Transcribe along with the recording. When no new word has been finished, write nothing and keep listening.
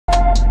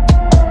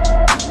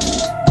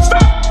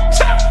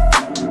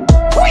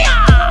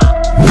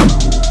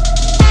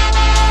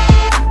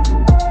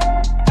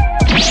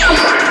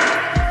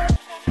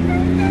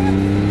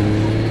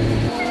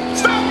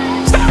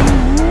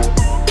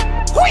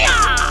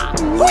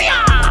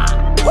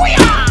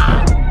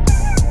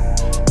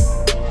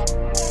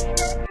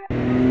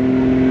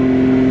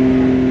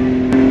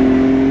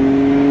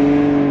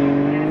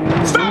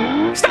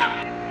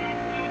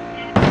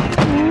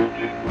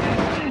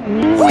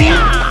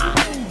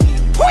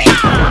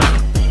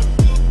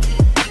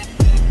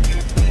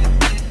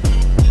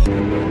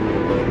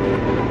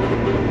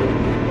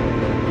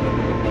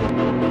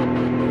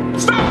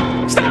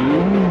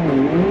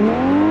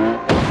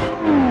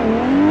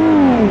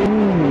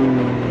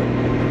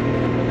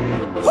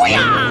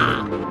No.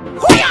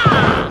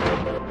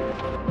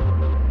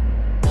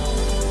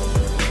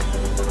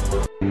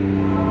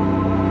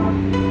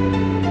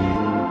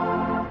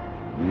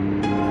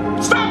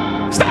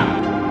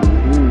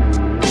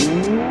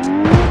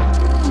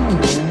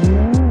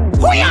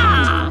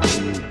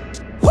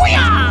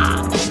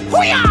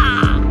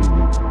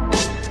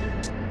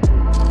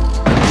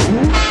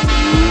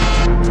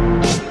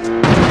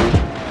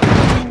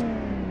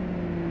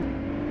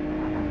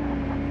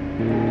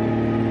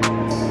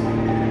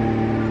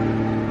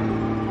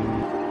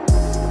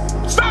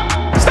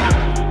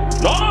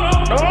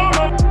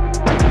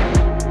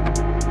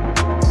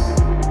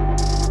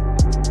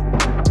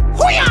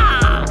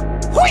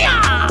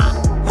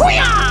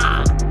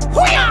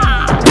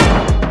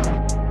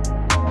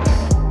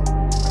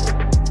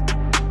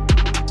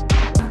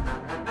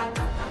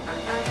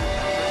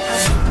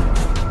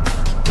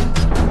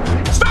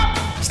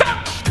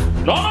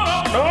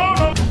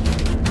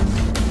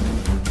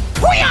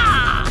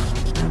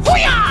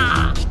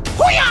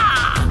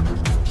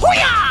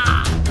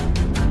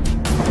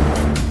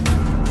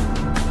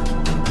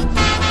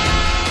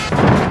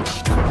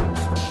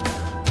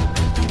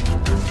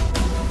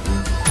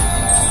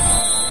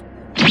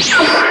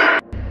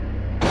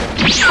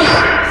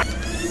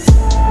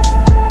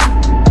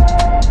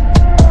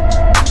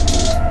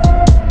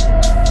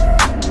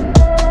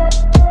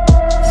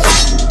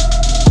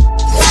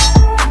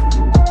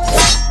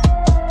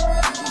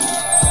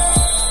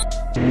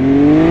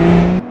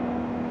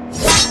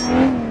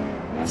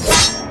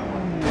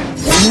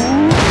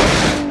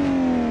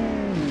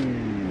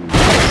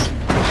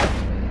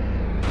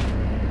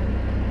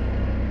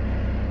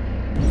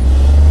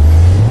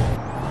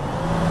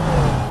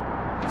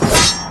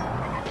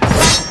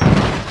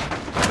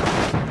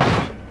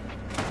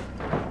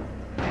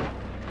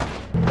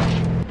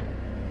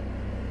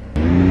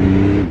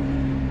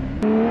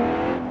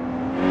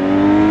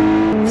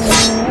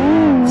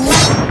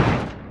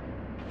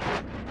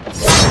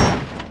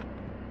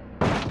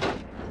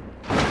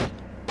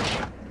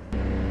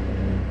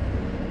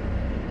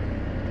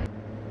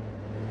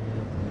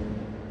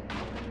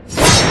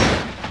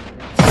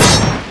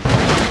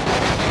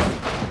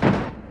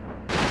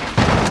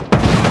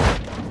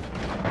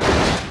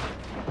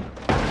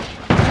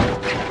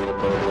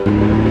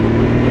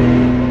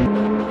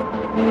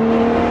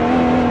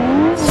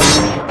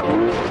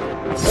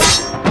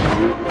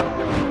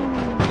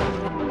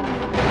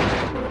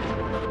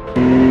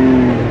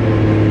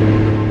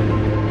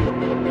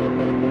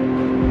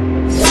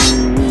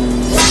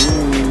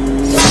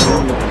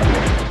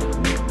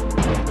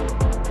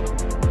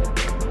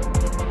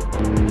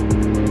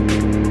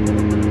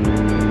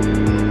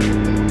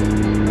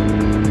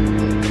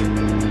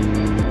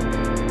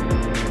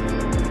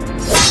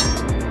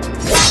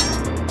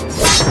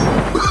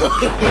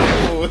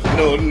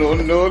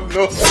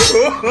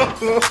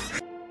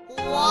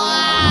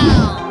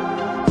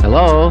 Wow!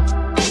 Hello?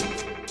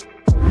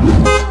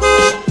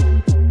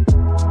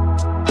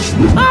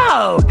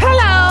 Oh,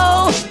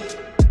 hello!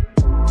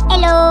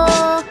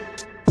 Hello.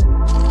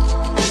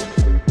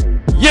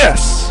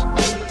 Yes!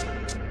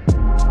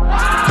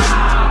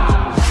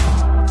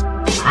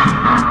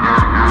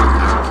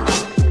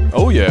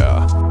 Oh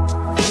yeah.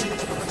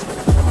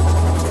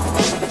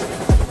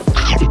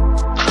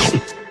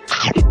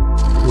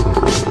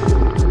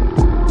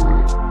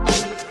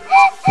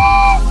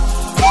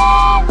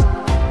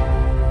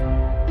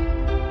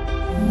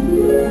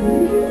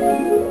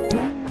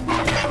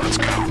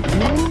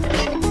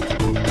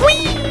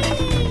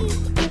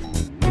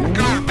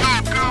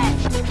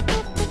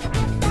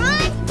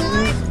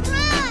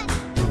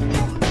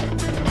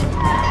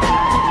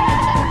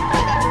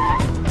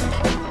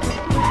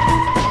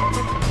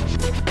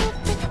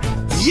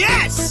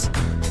 Yes!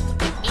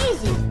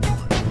 Easy.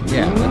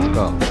 Yeah, let's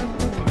go.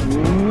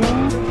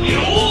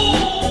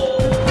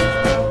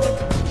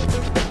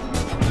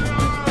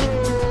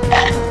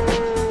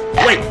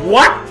 Wait,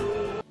 what?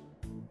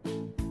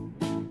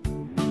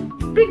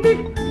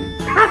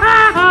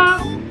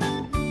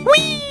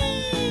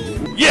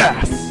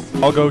 Yes!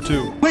 I'll go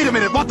too. Wait a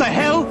minute, what the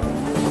hell?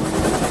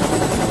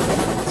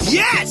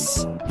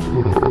 Yes!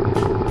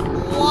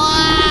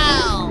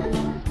 Wow.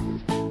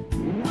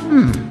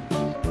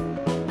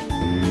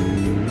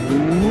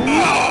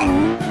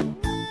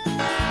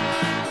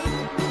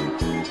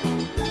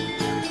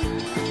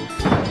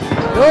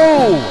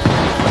 No!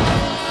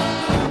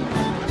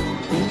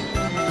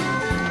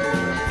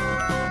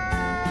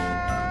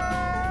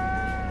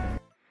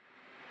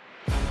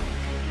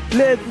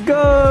 Let's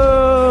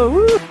go!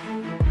 Woo!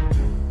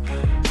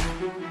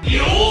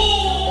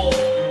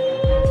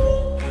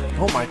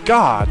 Oh my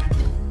god!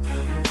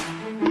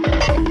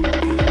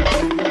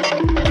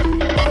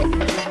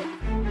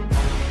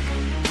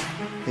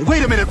 Hey,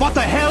 wait a minute, what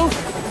the hell?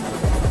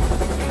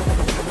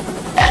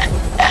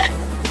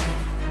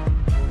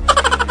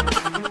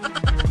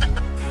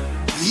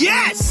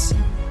 Yes!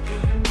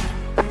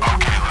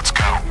 Okay, let's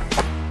go.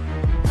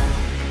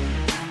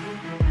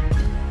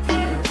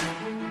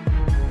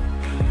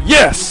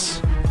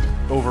 Yes!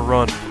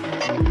 Overrun.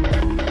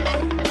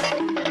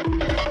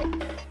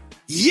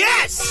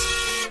 Yes!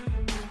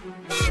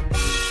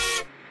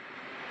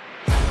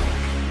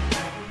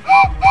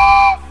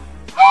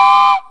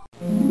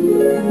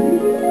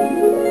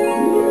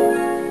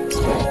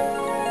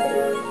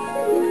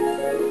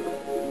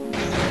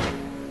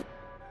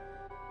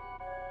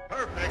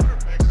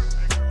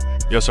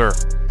 Yes, sir.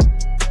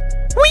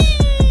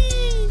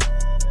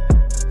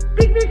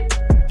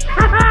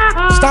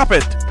 Stop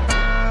it!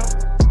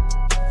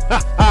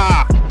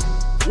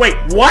 Wait,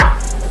 what?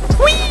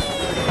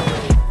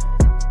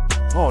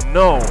 Oh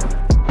no!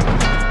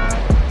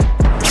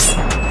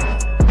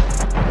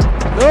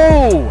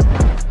 No!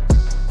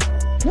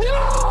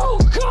 No,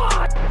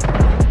 God!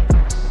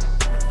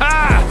 Ha!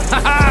 Ha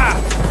ha!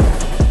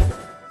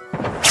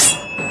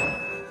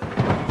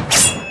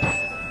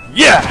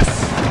 Yes!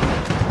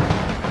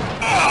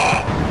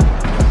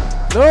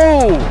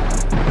 No!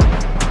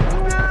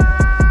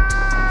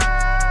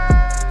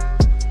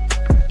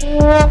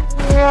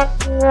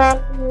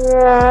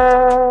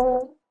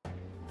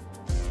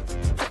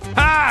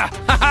 Ha!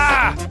 Ha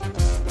ha!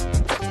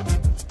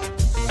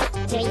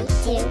 3,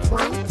 2,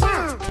 1, go!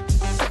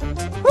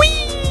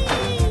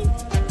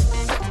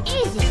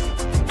 Easy.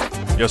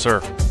 Yes, sir.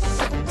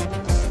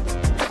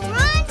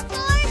 Run,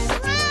 Forrest,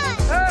 run!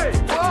 Hey,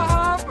 what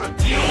happened?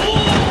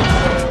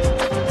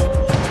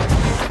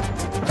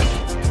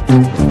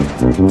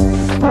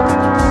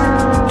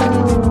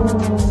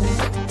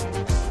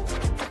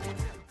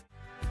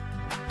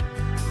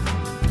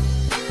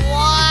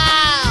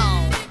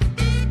 Wow!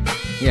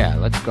 Yeah,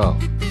 let's go.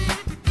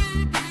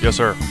 Yes,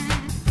 sir.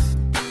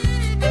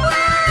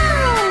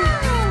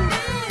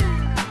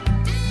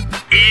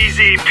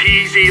 Easy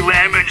peasy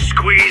lemon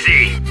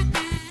squeezy.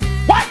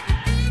 What?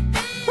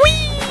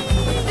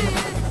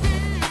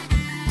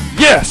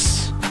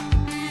 Yes!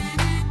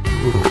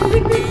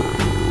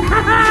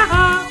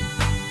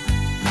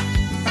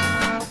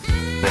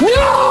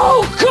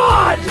 No,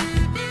 God!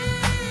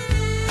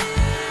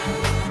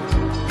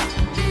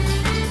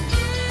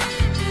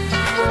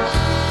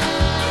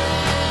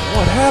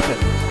 What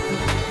happened?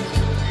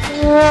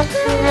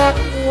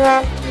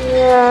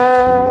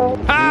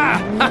 Ha!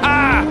 Ha ha!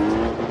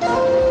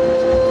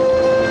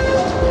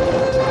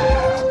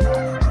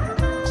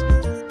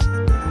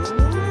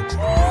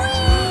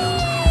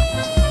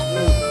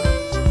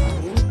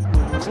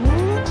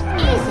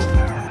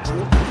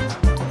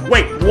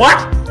 Wait, what?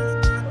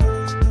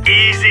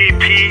 Easy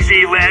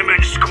peasy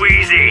lemon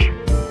squeezy.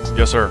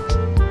 Yes, sir.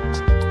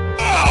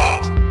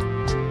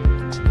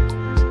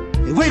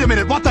 Wait a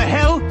minute, what the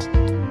hell?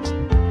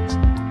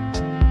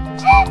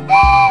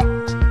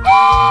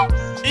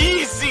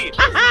 Easy!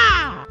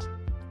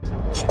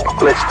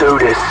 Let's do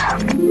this.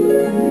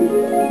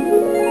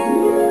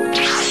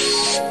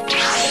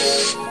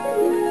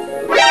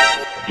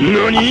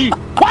 NANI?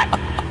 What?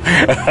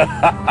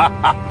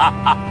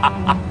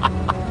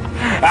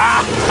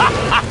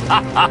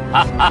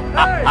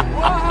 Hey,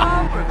 what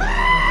happened?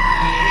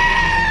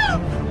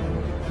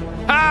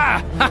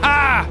 Ha! Ha ha!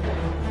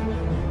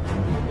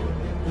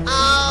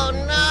 Oh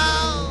no!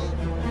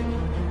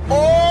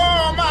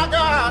 Oh my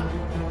God!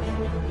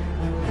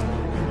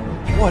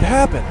 What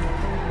happened?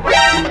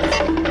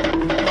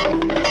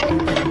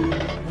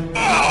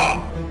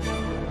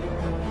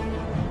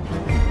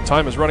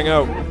 Time is running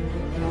out.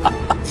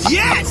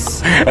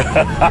 Yes!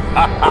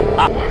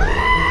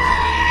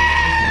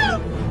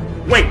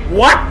 Wait,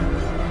 what?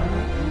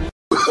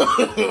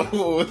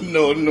 Oh,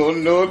 no, no,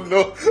 no,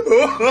 no.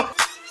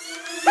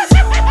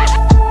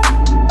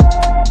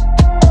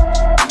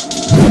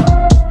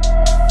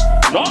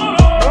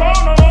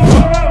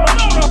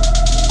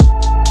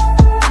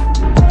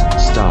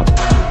 Stop.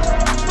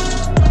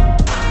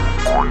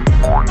 Oh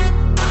no!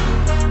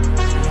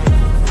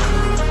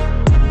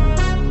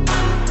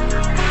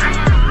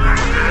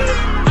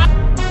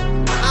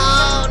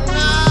 Oh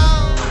no!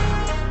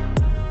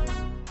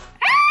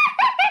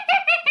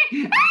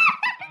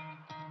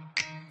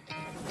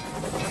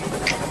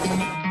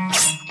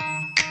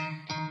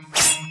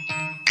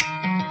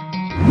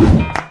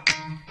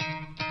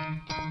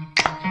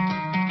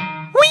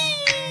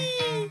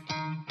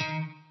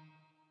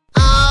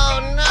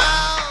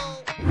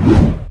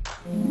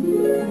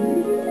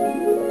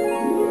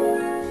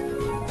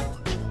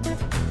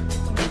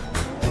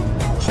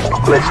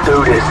 Let's do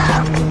this.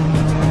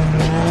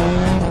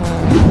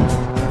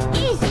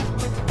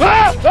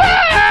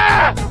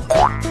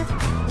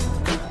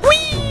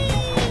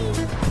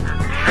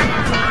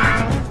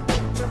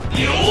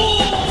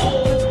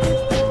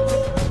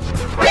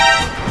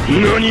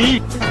 NANI?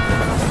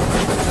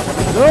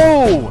 No!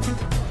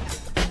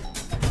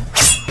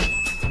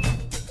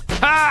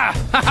 Ha!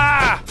 Ha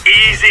ha!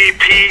 Easy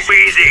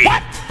peasy.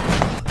 What?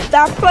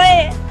 Stop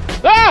playing.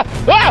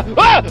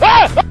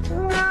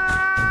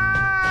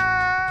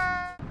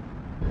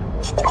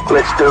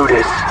 Let's do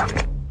this.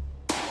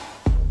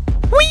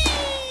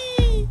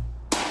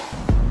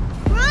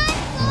 Run,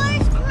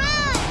 Forrest,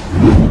 run!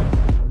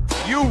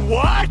 You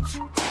what?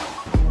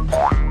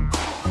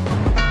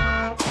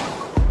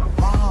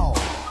 Wow.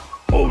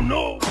 Oh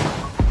no.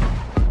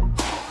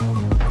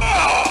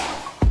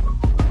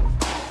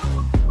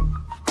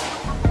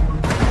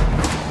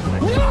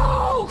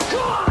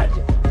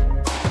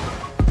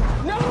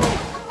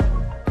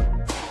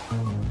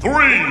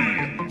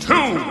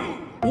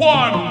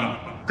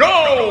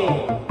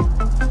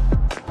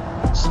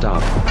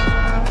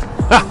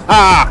 Yes!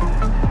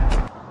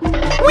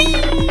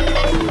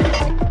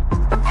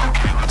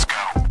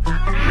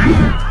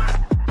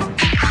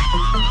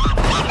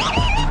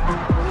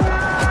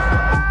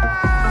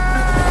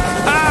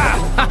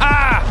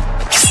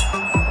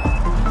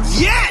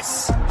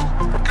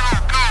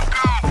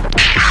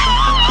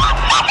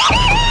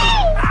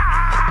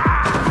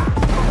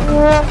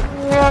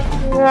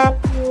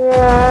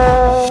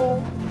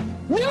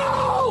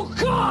 No!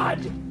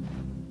 God!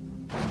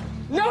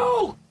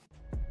 No!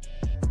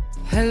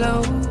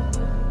 Hello?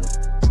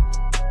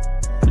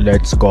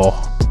 Let's go.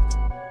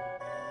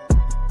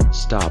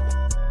 Stop.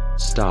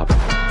 Stop.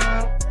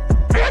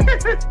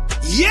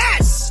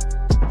 Yes!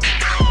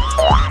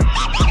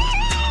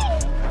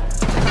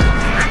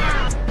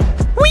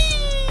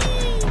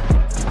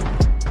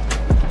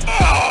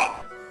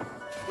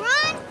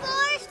 Run,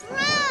 Forrest,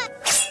 run!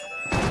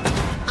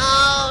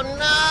 Oh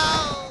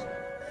no!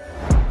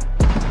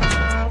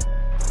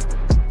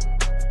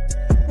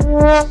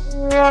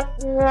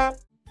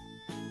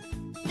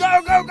 Go,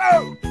 go,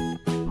 go!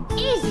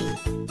 Easy.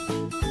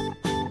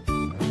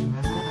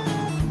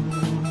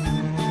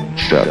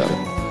 Shut up.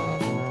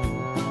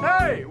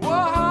 Hey,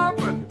 what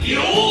happened?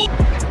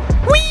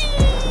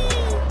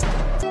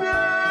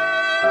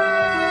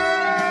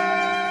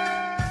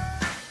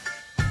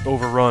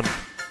 Overrun.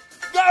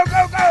 Go,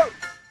 go, go!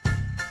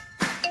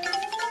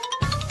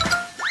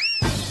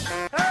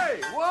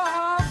 Hey, what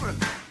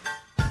happened?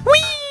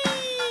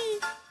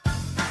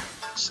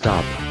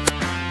 Stop.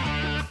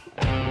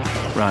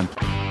 Run.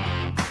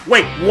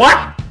 Wait, what?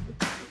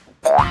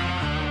 Oh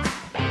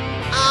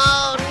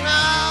no!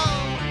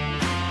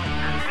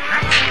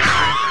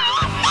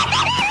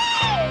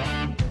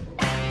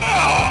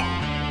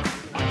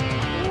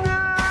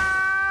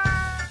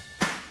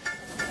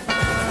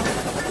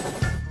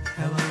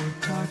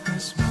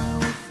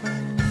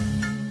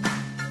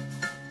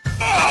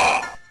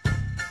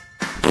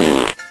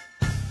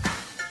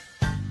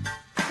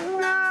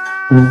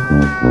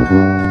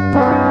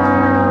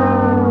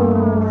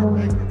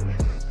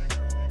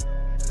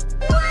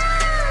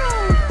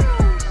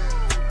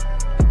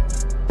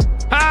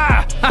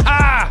 Ha! Ha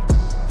ha!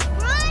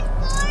 Run,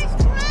 Forrest,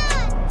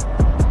 run!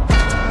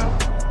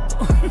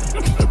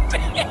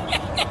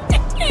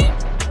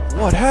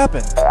 What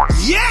happened?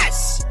 Yes!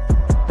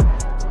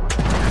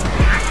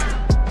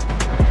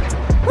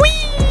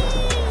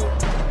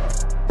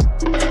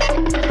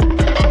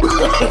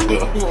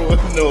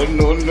 No,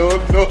 no, no,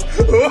 no.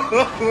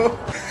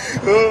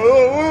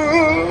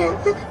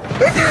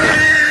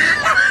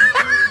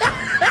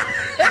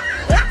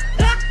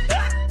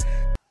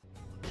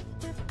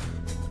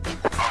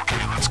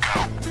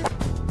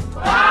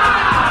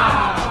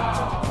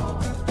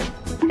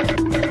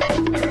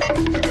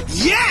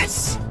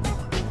 Yes!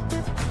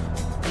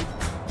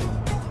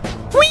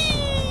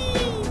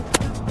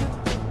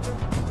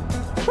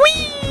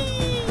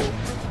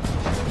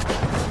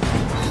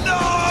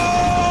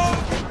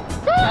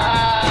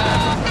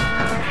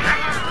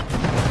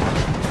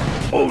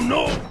 Oh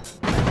no!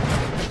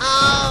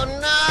 Oh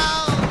no!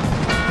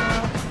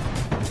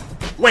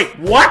 Wait,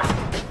 what?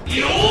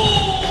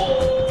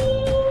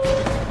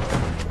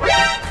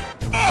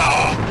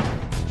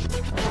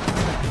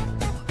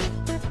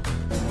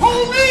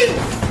 Police!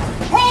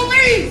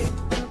 Police!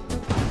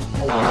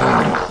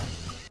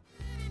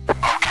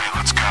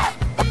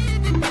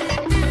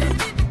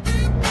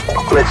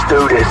 Let's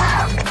do this.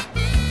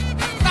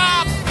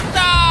 Stop!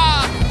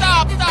 Stop!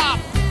 Stop! Stop!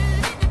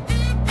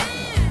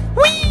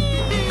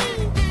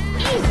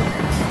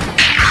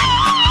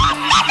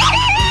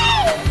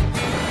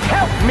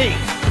 Help me!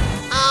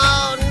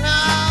 Oh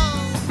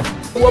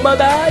no!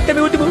 Omadá,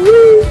 também último.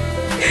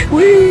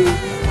 Ui!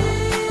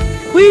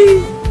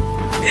 Ui!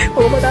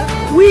 Omadá,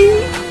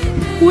 ui!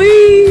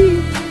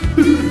 Ui!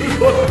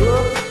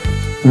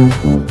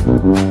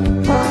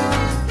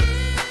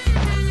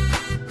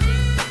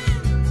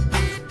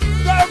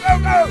 Go, go,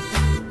 go!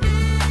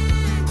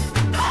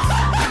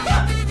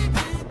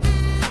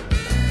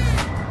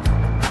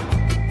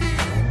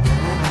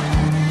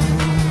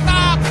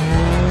 Stop!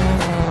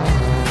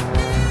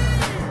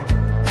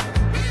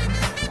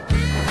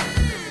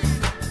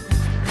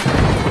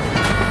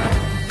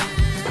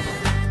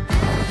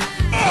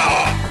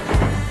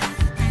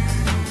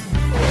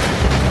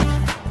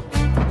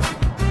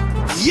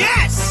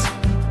 Yes!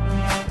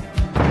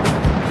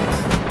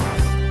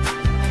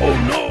 Oh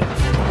no!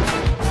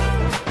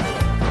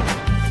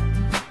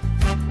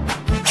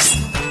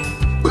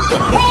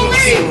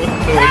 Police!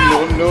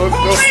 No, no,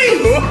 no,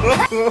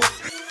 no.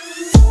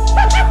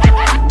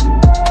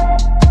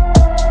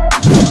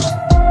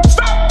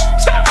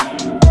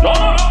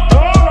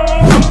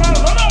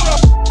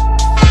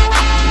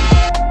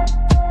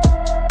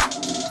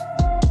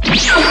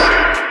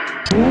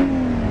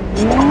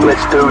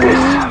 Let's do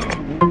this.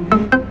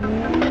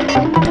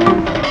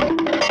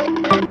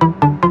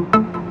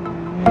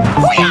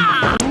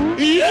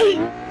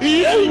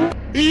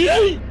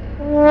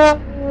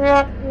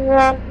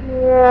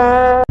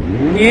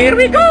 Here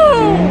we go!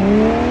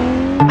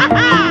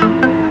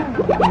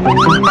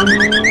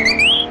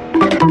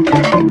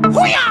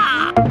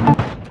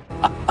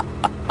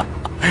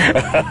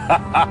 Let's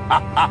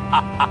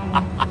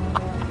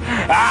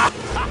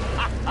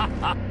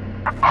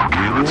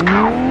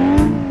go.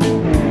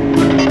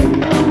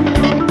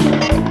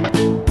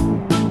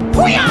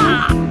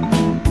 Hoo-yah!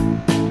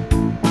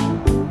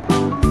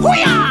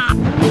 Hoo-yah!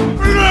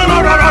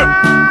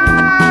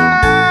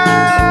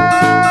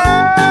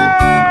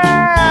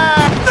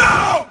 No!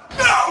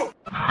 No!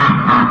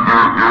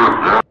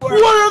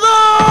 What are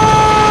those?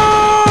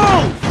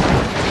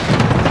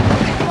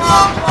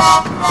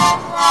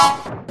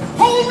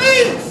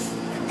 Police!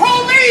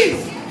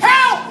 Police!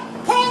 Help!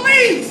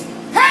 Police!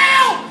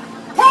 Help!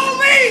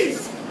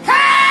 Police!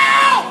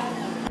 Help!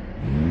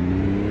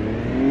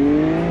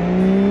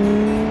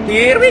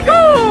 Here we go!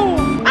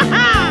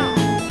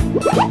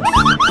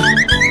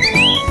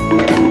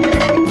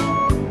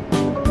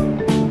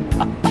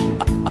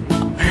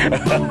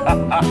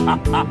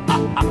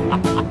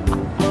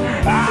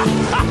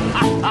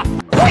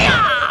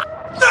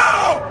 No!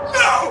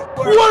 No!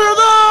 What are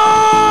those?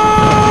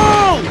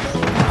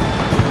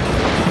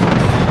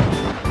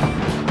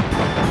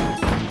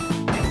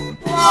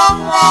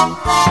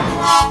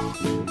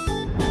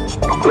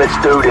 Let's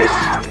do this.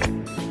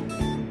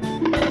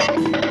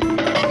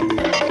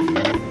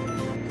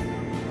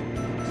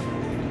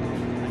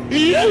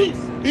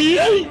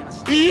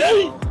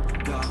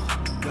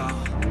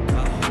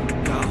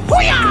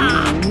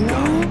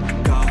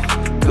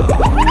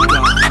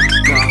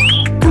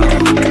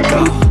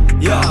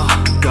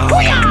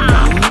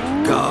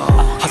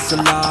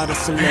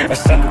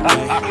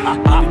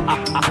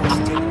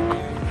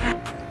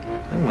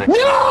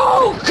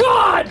 No,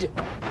 God!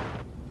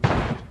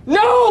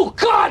 No,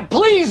 God,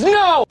 please,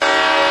 no!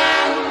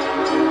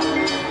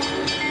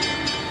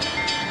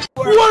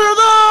 What are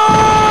those?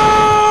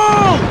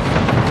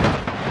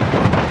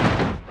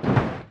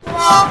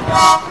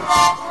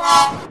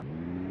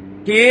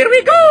 Here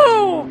we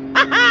go!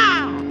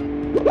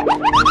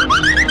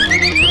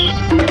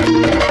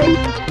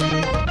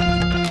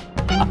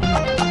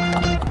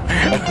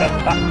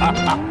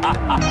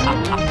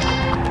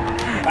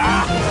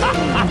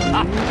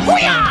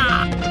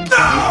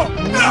 No!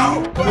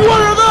 No!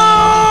 What are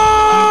those?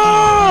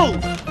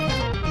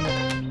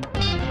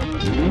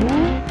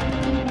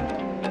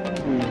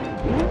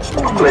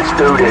 Let's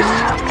do this.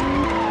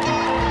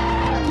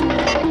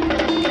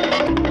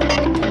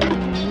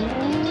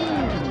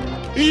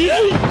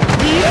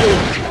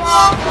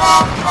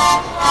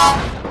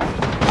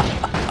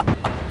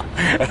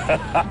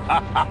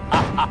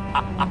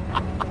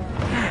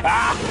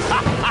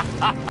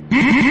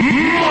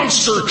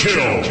 Monster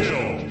kill!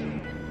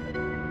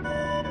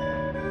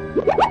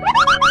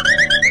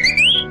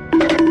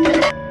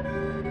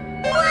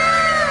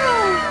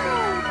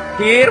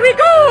 Here we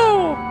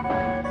go!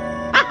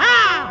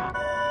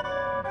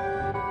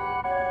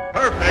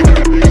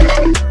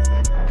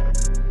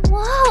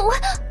 Whoa!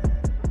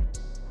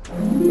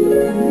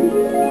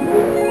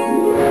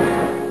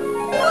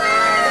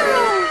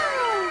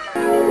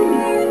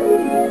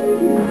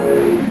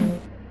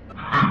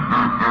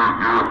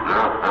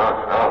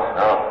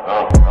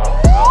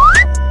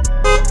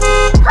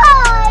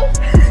 Hi!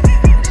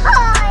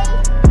 Hi!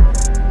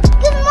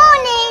 Good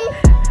morning!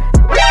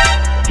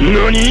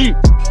 NANI?!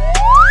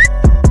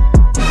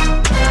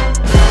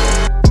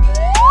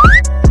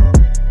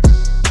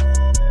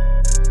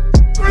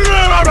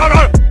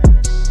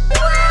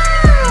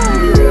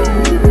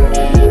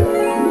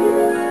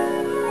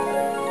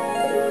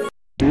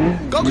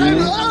 Go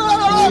crazy!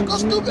 Ah, go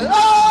stupid!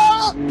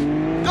 Ah!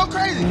 Go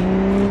crazy!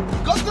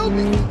 Go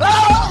stupid!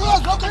 Ah,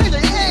 go crazy!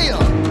 Yeah!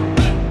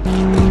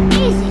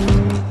 Easy.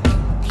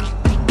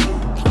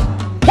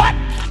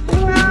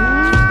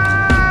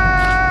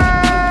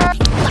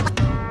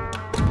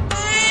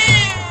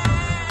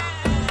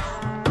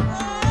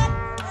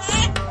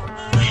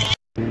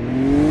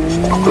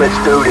 Let's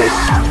do this.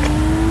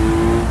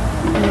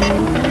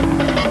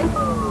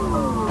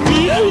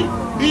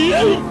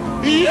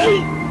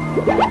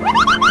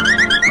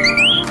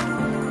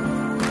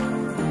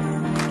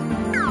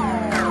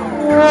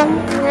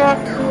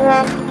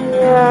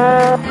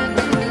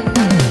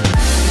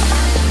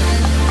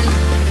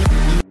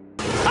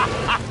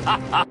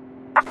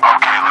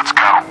 Okay, let's go.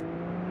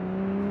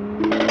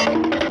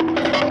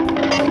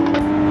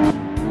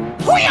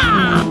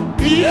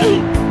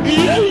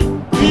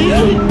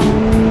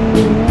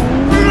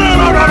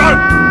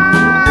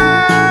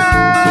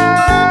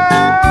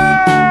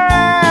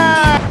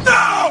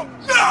 No!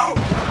 No!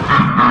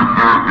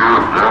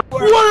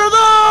 What are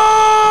those?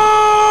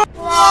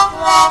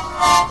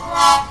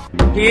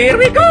 Here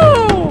we go!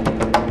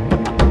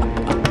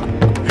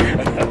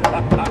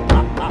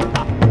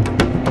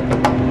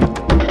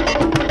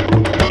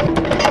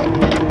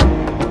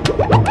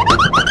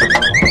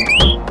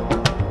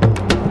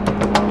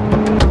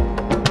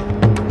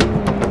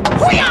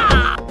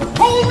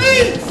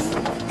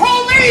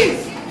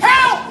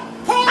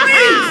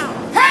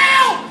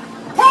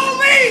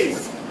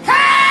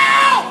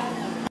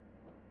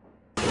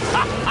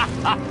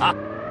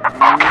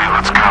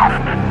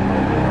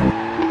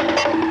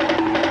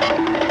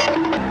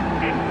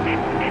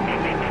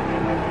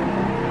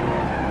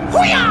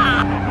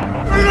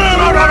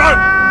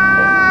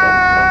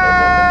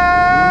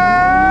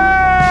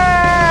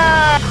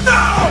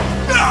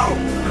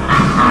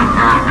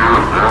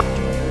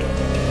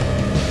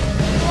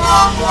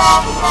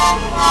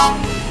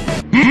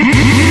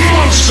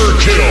 Monster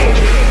kill!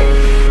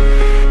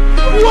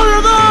 What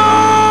are those?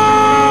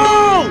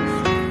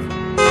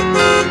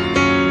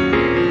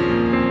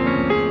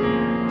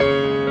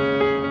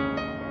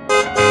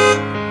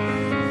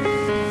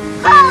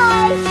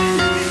 Hi!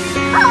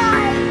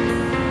 Hi!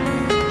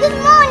 Good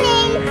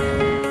morning!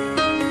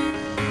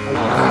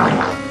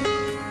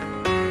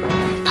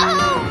 Oh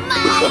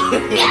my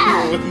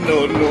god! No.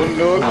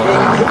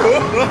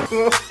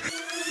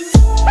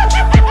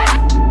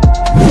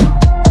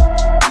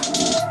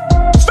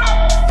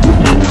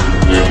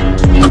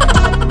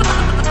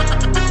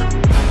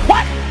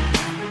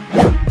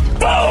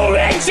 Boom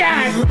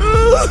action!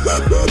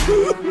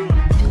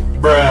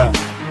 Bruh.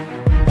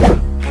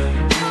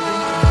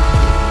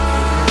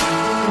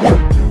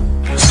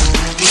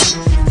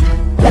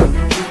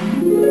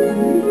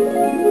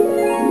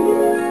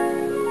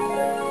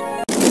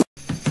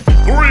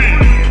 Three,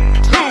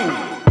 two,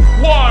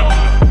 one,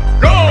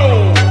 go!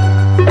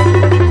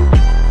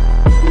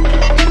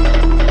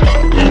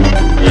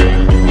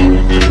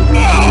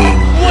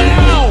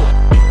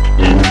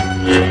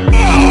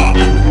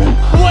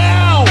 Wow!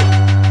 Wow!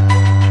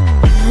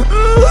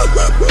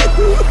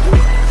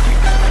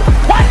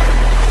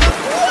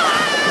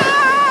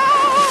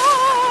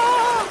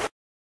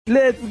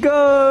 Let's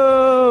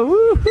go!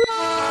 Woo-hoo.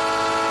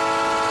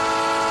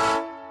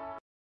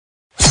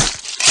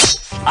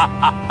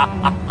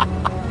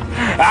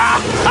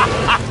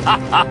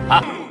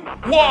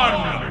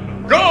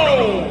 One, go!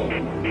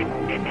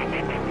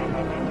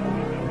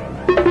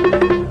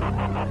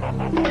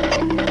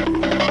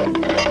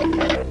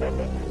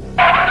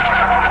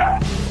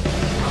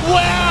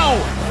 Wow!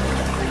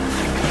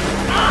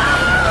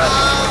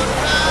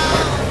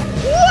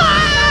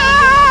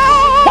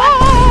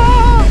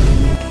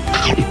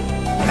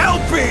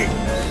 Help me!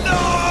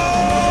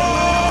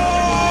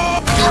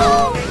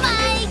 Oh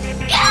my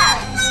god!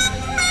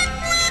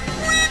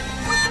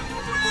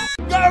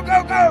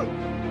 Go!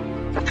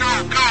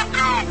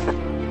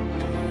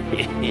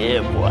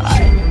 Yeah, boy.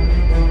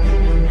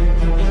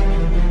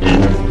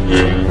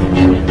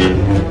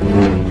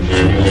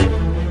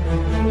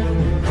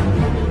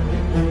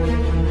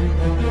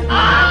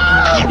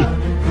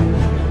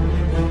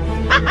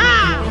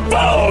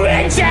 Boom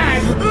action!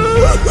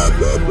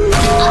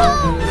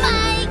 Oh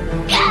my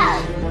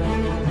god!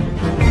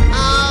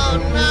 Oh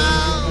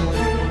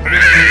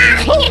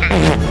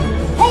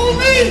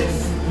Police!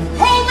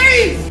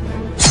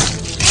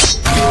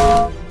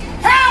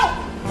 Help!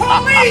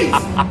 Police!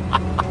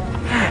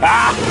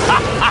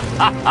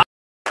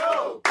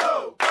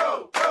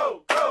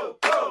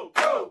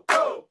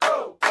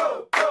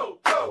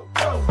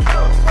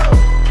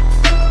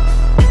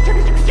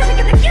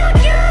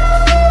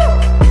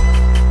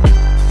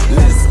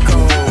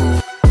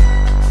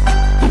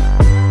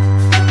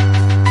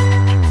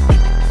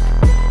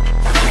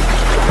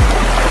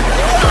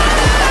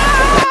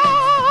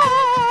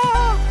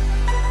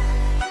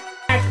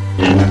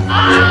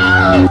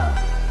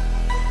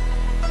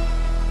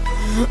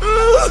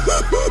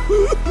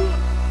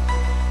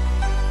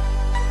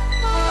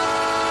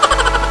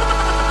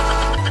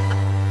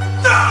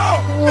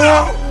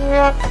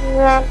 Let's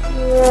go.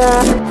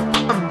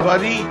 Come on,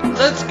 buddy,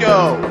 let's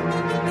go.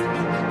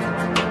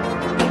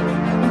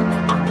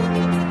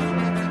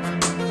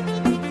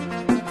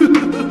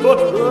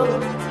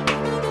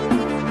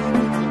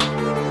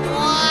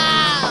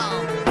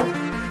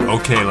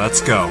 Okay,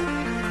 let's go.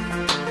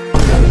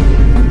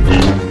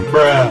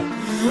 Bruh.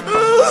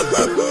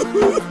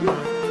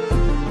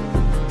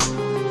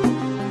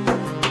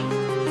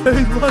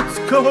 Hey, let's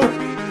go.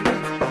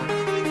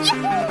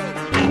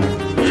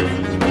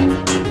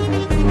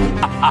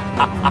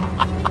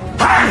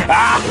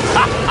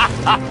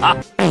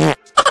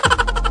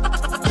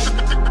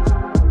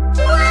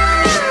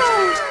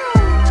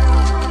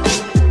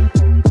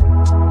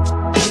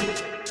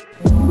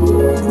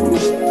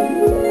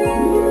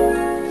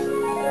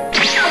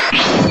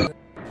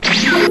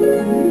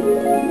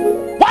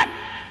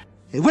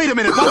 Hey, wait a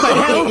minute, what the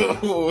hell?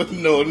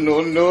 No.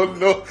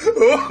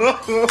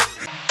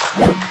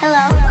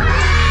 Hello?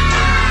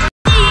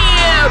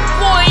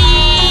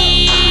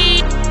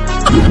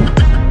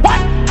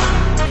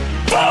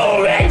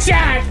 Boom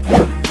action!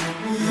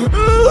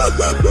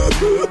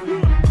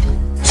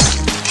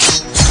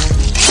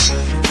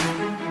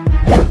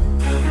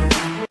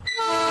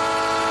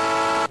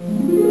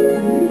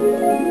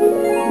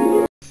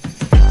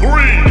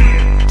 Three,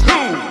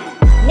 two,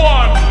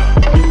 one.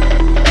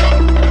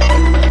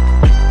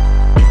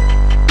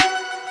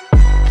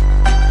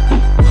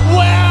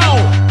 Wow!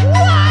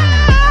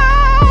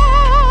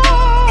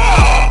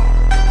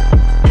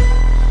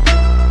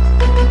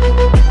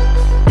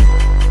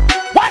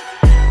 What?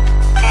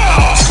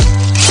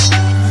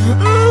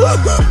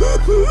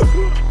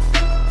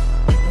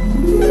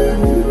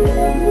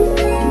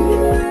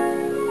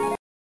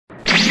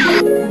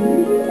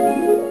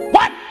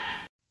 What?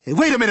 Hey,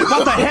 wait a minute,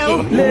 what the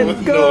hell?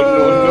 Let's go!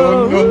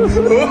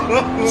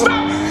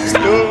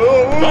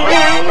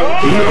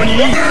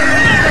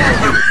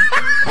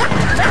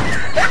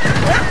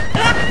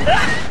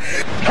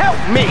 Help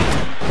me!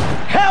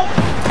 Help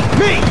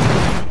me!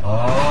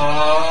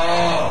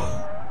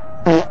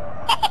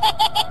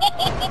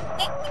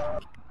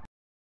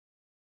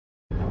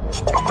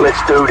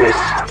 Let's do this.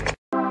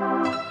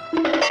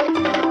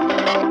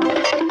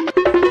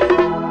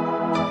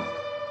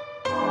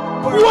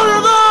 What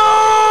are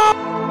those?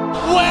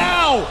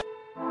 Wow!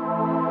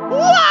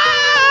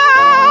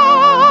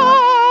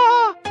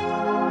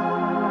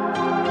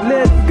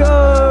 Let's go!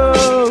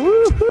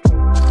 Woo-hoo.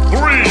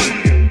 3,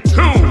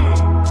 2,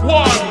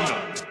 1,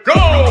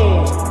 go!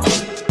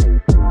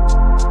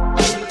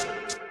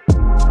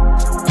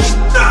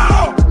 No!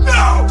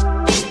 No!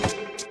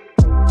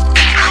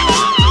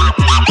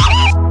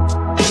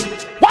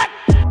 What?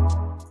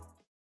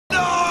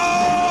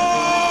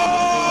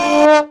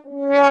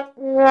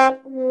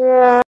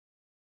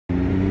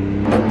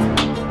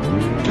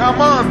 Come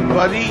on,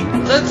 buddy.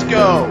 Let's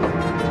go.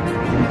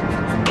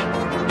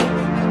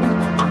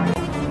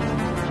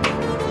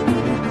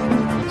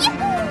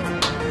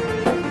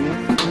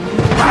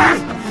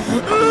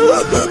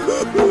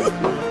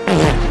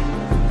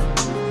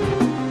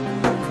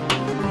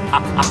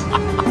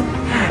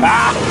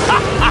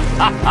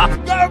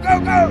 Go, go,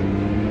 go!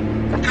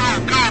 Go,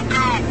 go,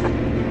 go!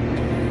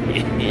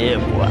 Yeah,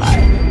 boy.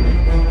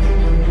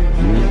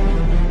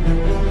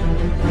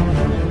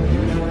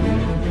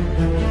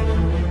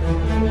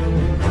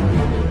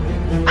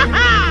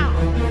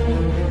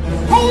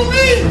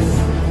 Police!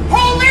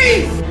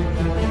 Police!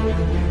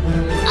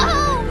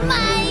 Oh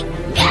my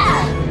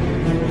god!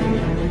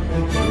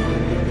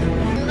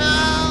 No!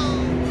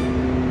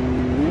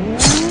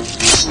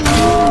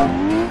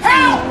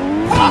 Help!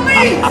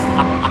 Police!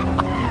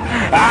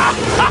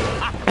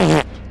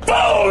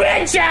 Boom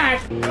headshot!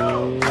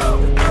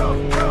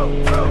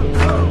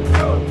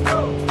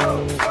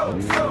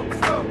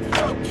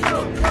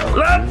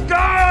 Let's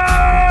go!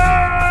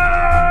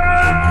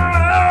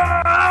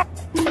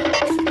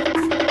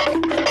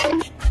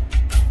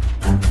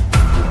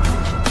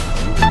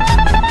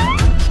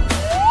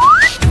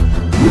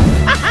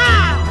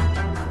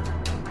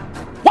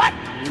 What?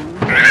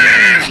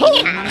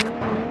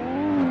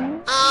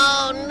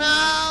 Oh no!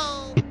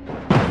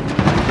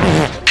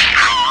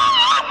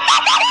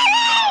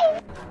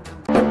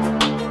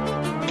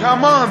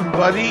 Come on,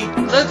 buddy.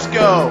 Let's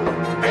go.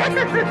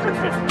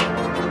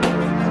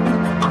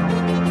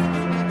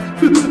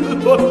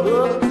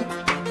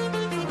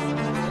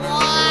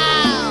 Wow!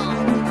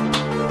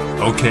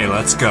 Okay,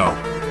 let's go.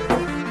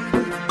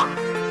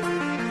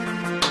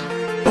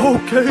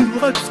 Okay,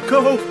 let's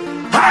go!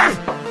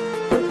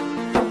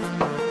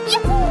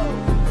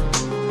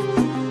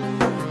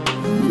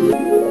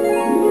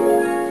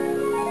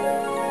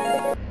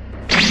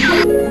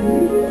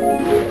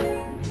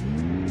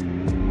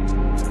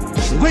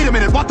 Wait a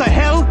minute, what the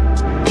hell?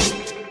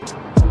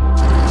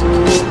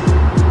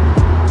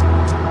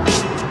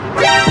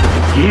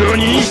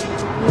 NANI?!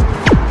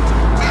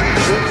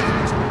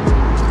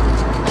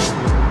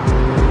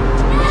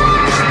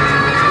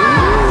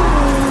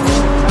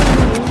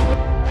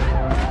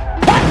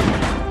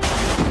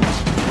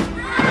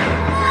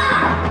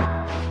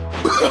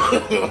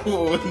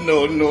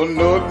 No, no,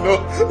 no, no.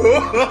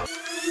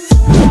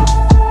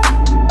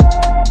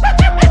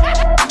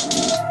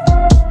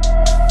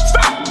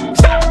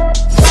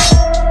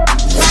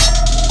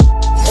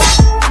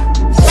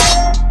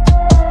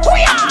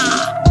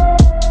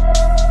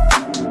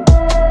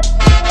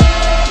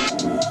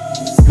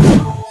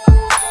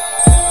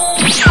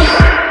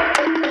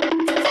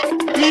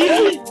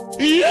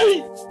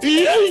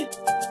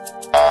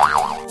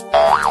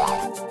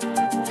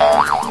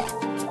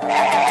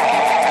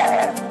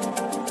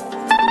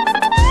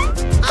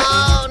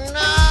 Oh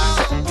no!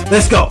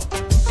 Let's go!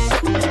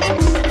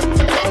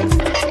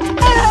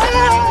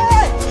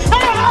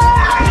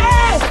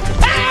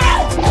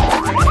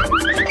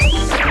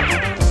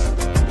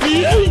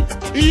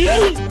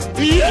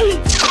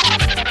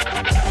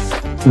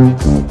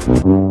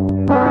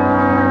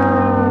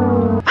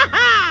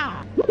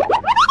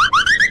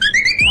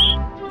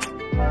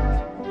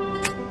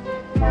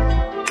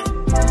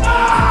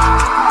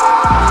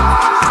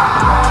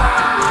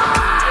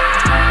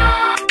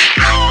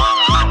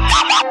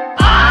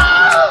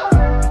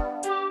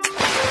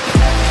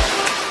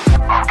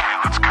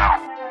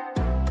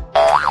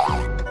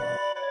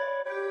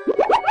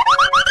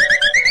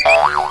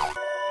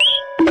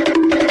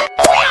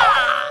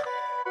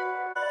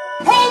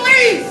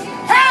 Police!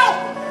 Help!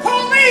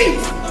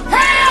 Police!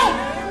 Help!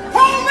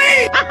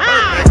 Police!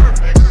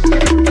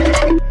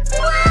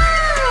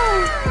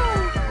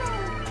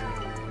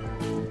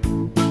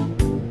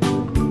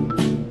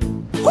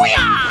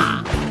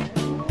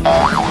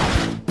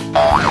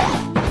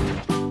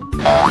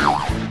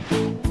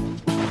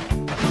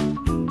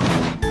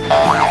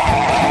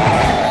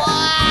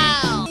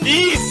 Wow!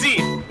 Easy!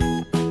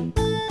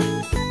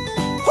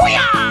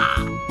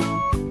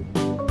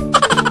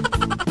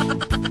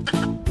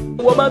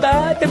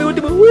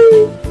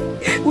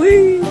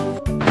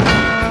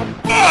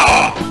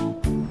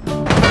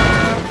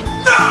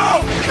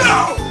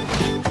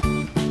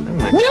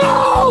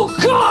 No,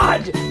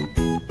 God!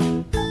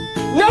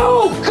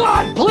 No,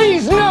 God,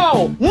 Please,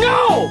 no!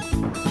 No!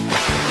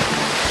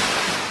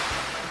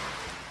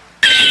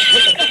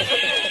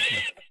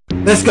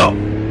 Let's go.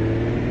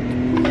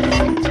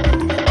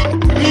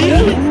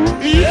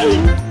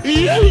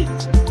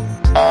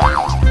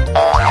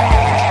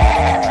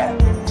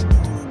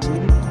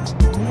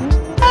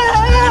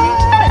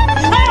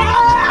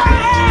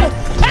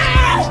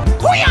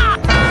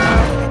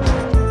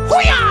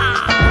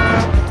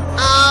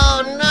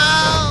 Oh no!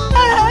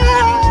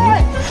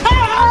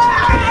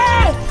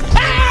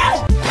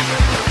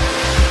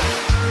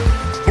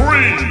 3,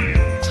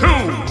 2,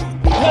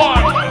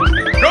 1,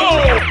 go!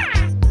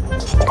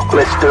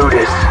 Let's do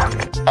this.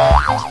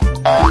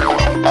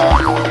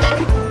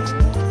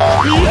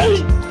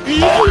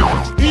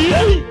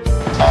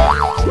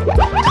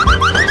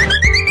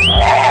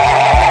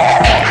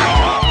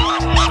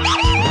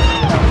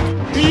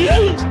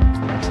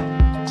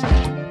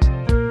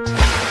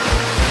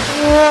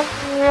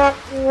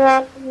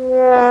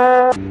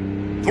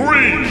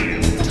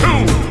 Three,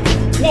 two,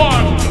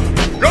 one,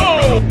 go!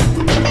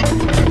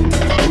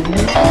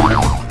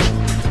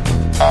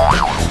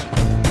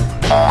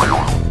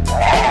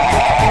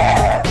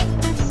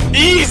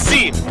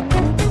 Easy!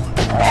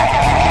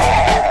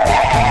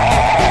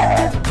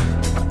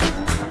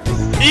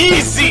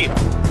 Easy!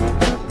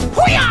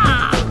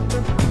 Hoo-yah!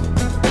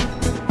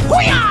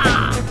 Hoo-yah!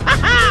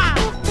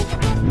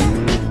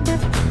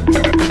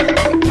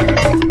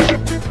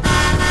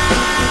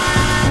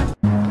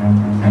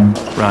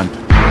 Run.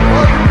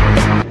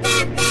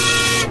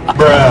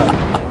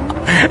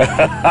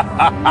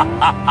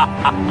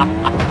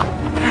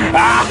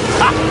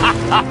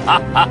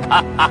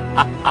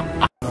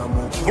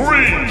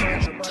 Three,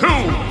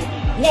 two,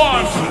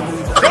 one,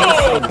 go!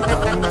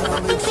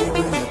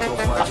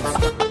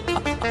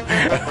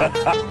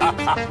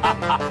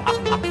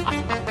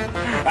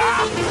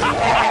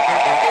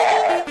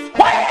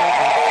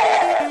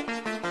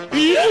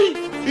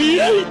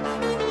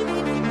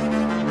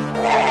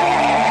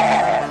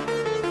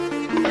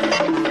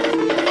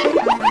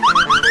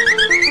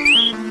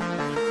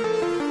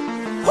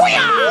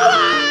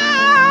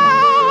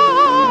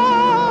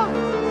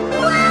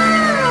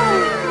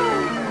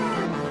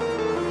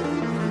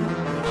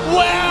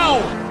 Wow!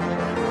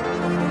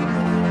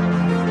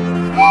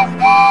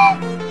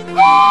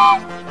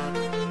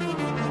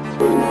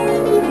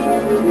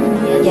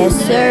 Yes,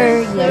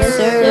 sir. Yes,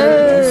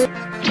 sir.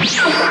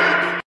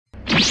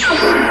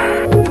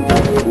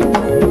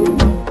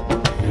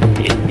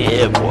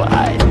 Yeah,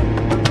 boy.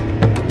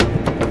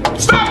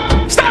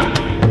 Stop! Stop!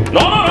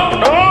 No, no, no,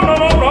 no, no,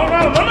 no, no,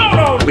 no, no, no,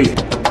 no! Please.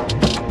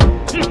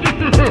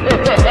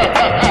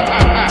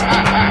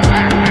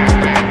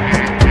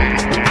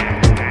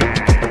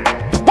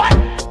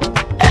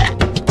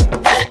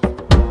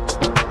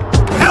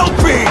 Help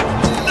me!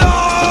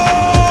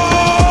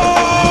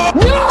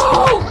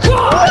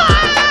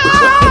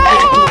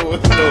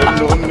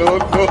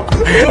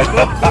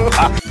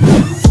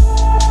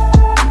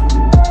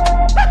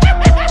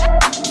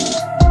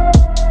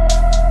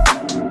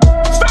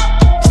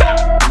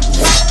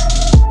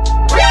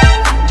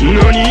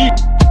 NANI?!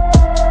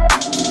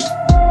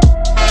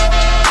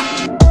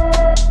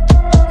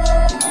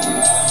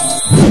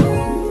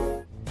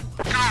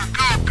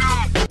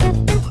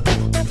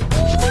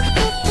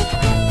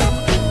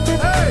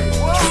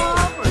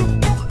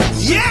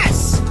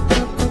 Yes!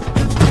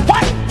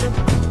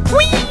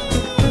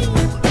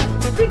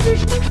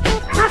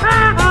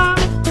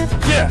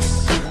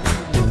 Yes!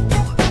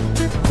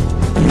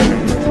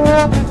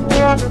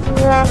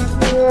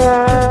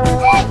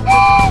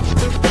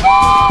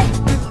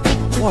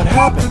 What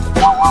happened?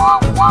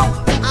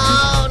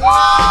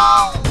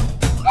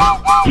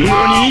 Oh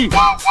NANI?!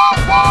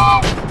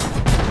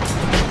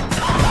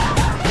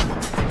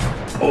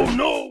 Oh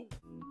no!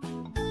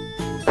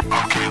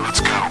 Okay,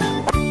 let's go.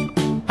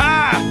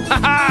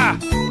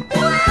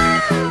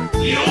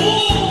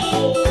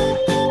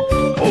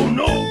 Oh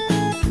no!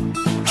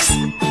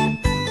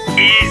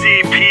 Easy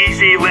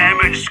peasy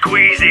lemon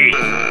squeezy.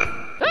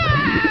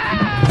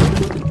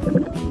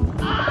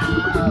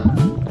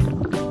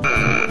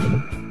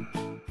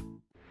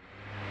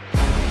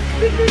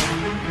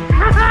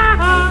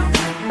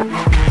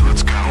 Okay,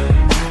 let's go.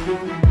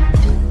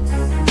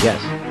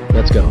 Yes,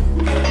 let's go.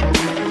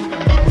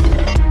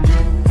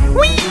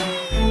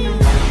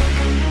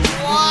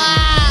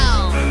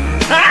 wow!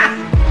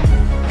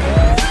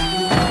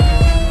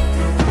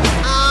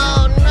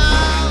 Oh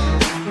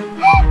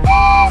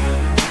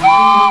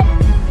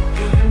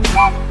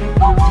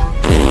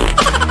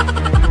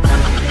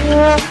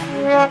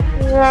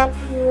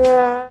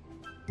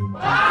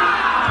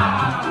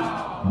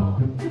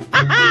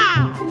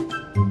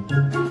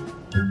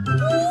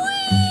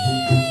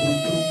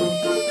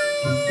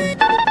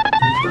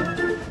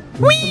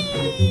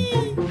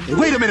Hey,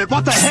 wait a minute,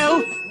 what the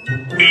hell?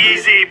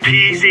 Easy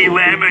peasy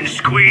lemon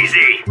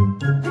squeezy.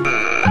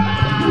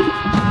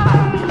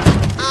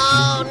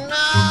 Oh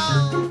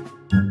no!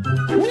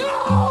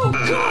 No,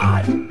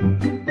 God!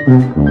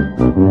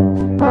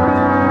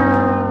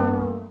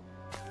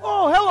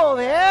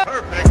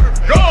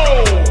 Go!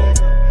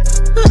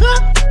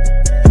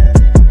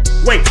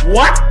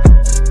 what?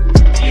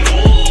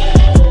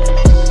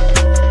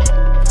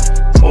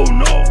 Oh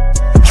no!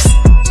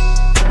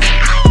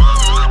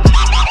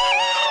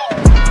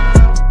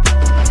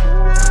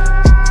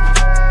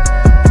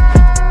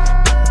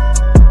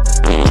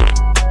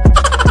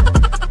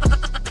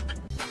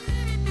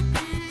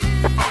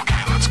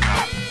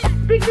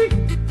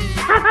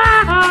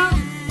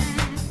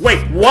 Wait,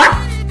 what?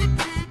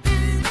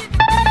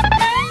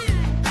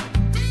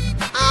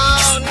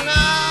 Oh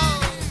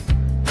no!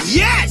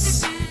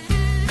 Yes!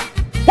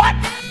 What?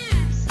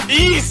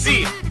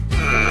 Easy!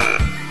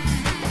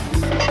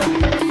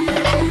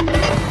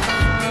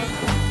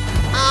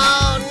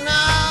 Oh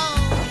no!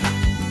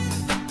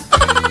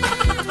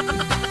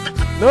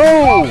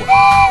 No!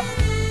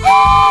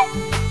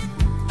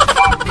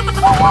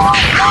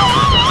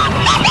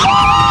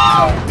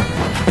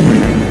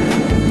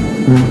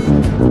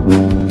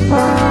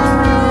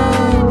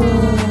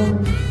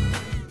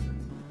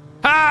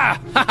 Ha!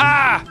 Ha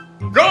ha!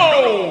 Go!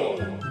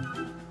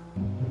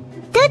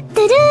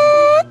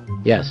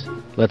 Yes,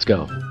 let's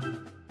go.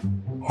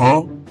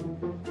 Huh?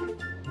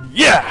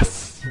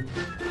 Yes!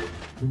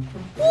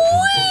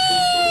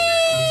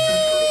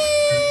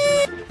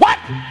 What?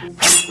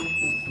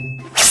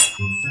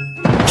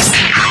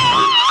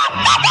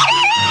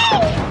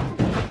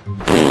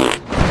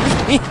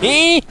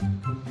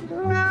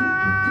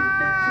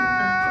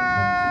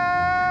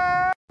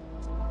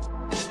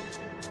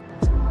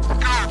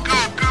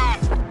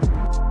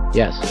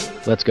 Yes,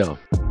 let's go.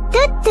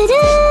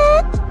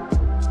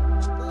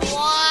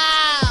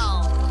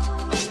 Wow!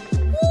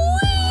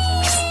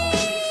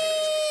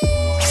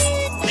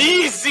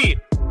 Easy!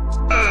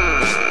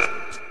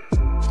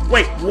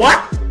 Wait, what?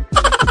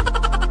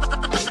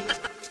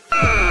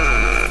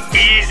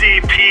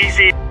 Easy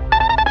peasy.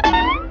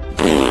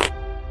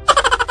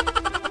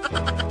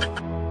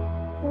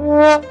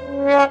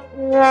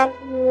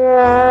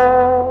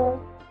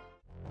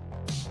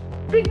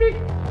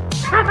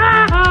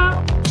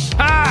 Ha!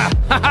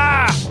 Ha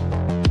ha!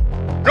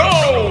 Go!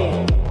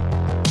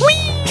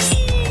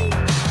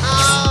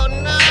 Oh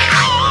no!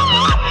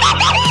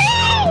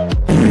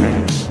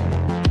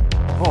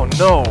 Oh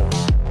no!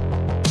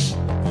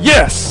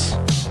 Yes!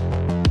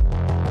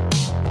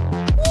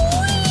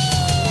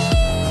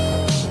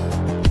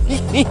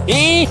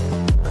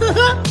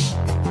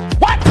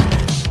 What?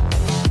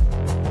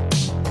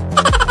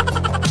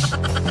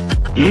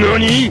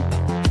 Nani?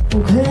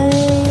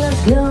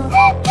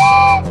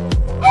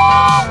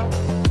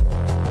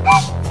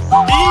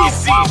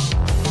 Easy!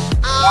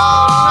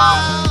 Oh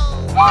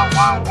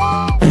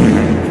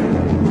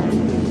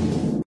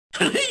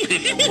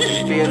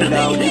Feel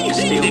low, you can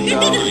still go.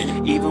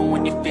 Even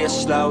when you feel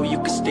slow, you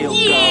can still go.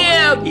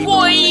 Yeah, Even boy.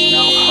 when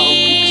there's no hope,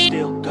 you can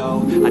still go.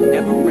 I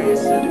never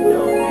answer to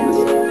no man.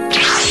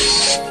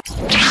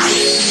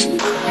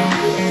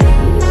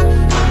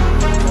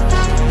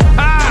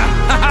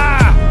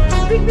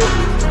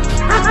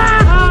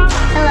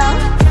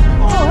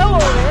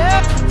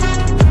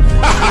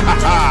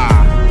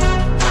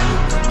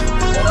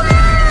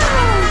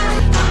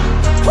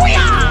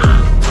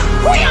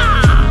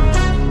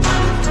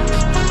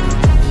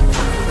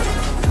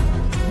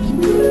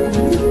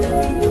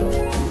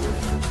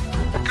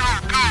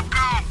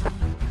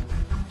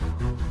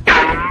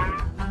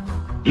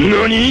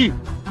 Nani?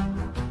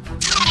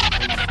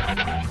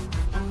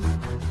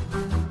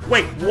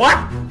 Wait, what?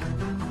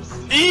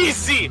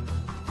 Easy!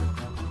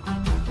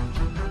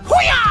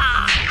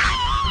 Hoo-yah!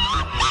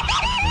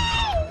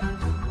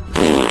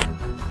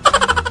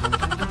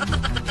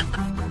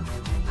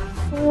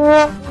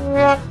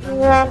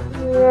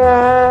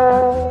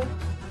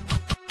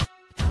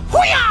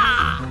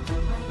 Hoo-yah!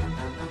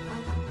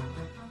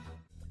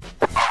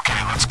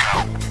 Okay, let's go.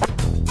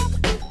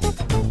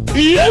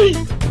 Yay!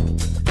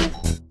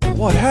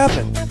 What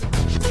happened?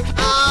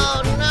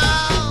 Oh no!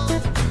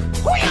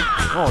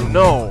 Hoo-yah! Oh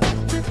no!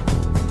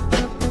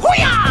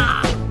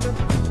 Hoo-yah!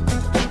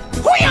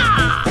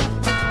 Hoo-yah!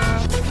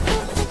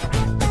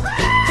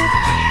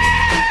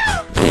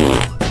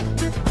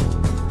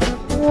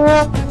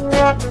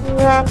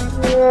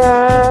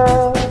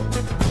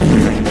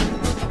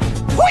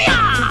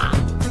 Hoo-yah!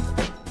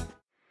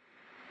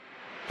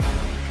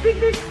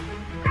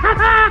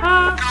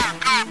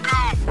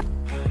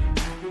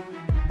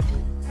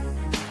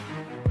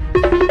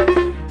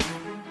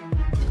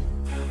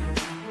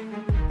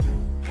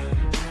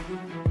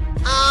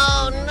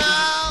 Oh no!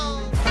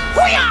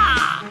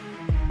 Hoo-yah!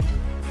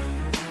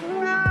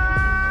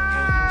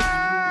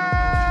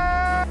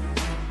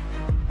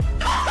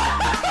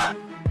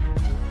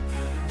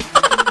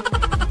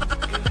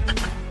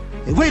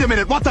 Hey, wait a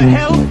minute, what the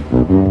hell?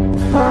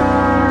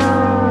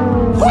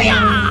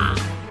 Hoo-yah!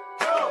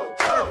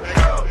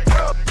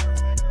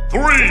 3,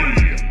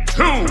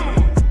 2,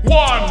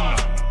 1,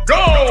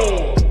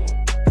 go!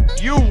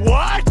 You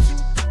what?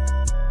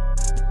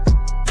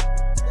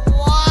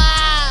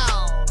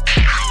 Wow!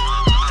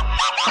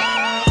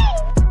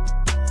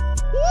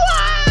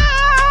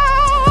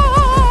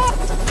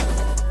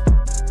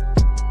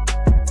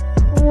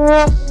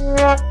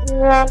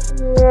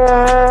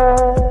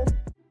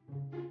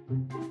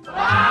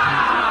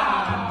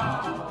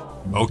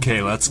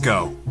 Okay, let's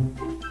go.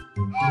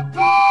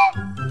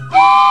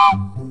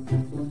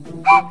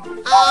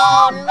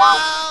 Oh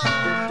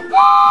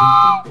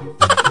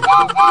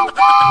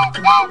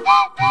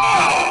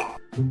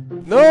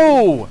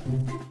No!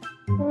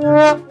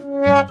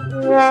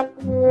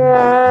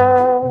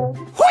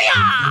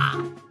 Hoo-yah!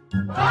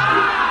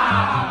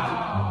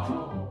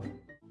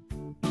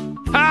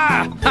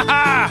 Ha! Ha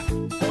ha!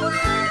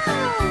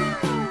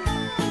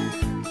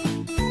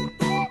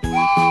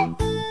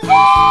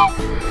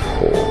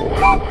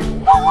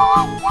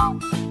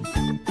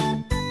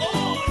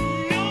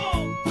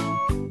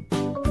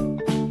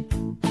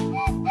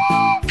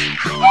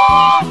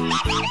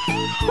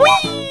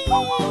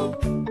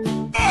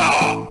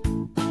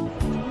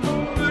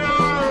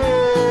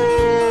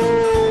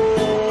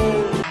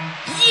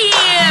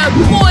 Yeah,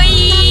 boy!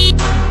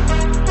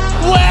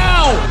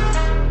 Wow!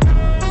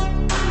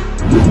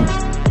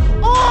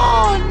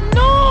 Oh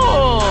no!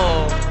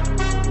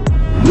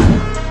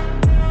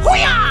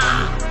 Hoo-yah!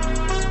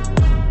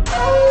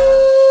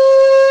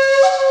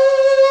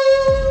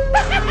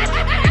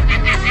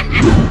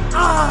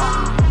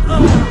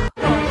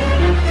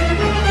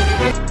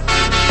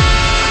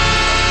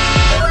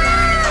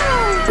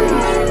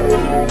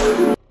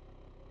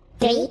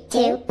 Three,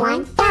 two,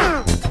 one,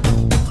 go!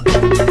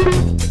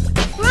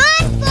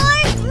 Run,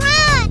 Forrest,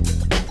 run!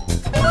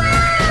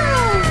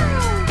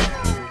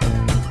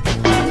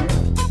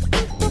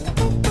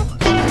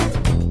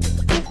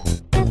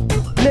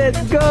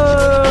 Let's go!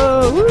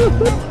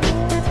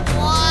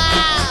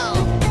 Wow!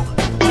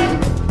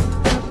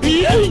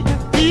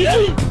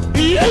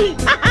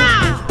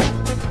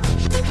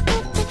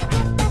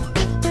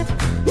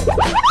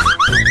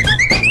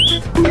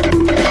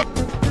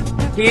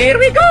 Here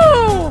we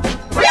go!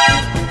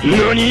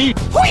 NANI?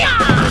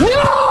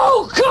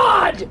 No,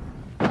 God!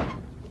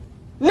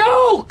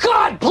 No,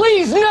 God,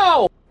 please,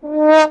 no!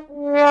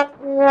 Hoo-yah!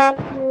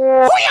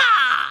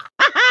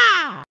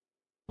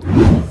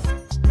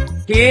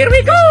 Here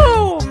we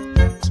go!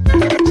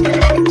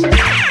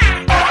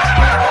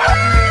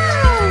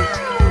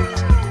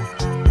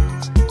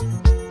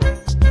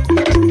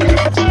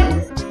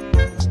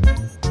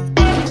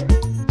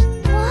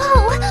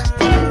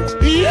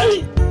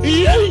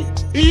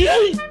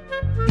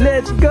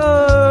 Let's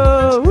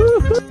go!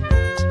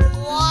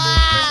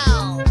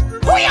 Wow!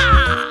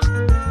 Hoo-yah!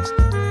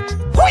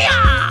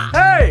 Hoo-yah!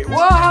 Hey,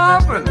 what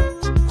happened?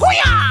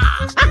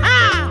 Hoo-yah!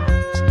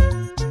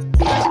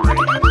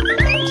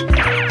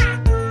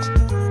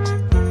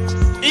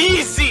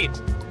 Easy!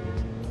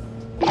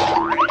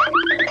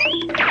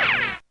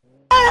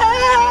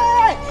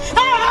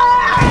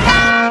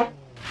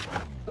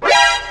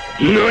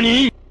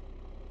 NANI?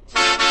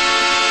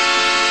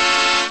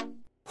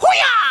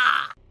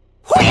 Hoo-yah!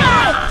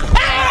 Hoo-yah!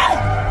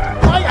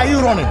 Why are you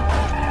running?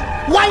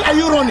 Why are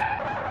you running?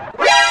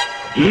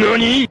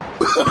 NANI?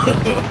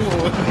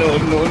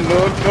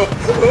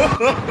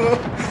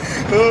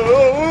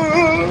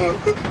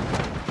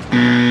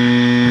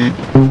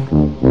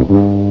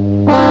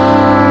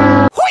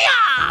 Hoo-yah!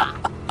 Hoo-yah!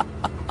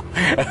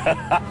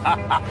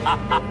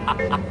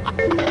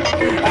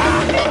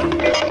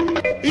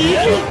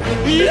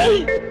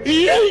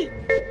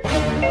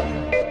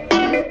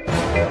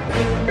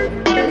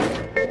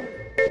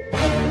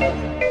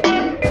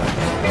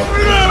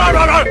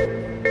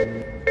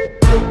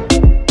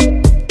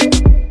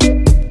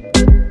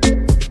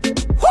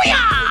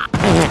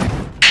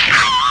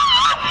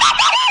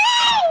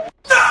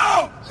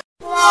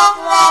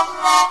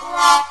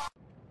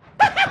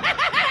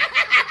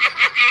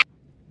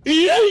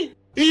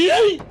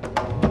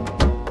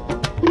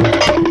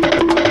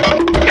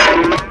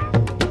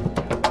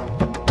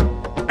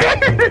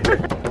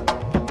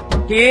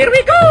 Here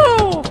we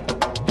go!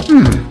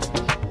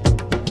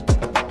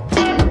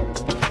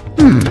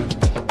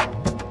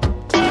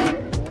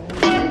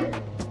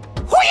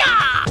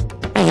 Hoo-yah!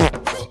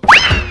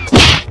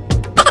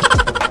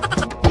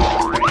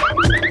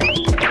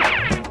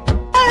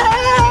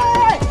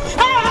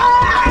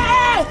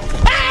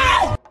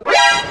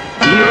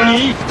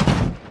 NANI?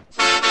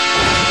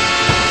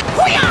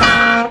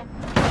 Hoo-yah!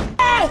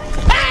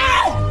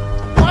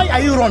 Why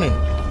are you running?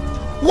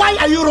 Why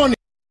are you running?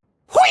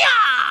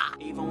 Hoo-yah!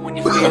 Even when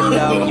you feel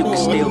low, you can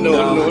still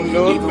go.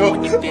 Even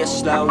when you feel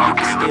slow, you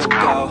can still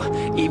go.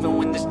 Even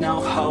when there's no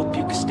hope,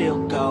 you can still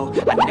go.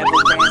 I never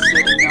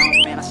answer to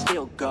no, man, I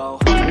still go.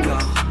 Go,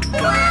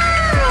 go,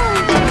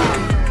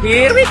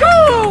 Here we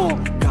go!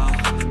 go,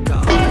 go,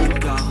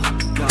 go,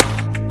 go,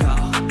 go,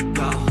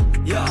 go,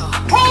 yo.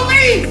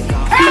 Police!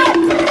 Help!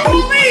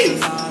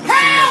 Police!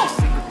 Help!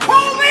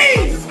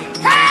 Police!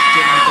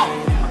 Help!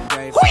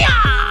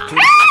 Hoo-yah!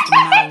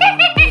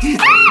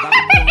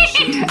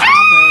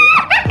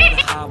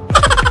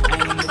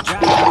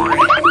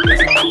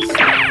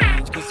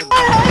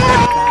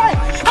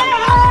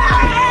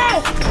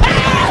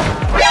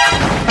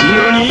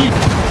 NANI?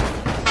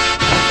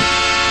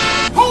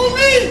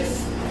 Police!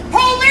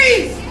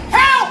 Police!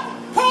 Help!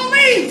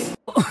 Police!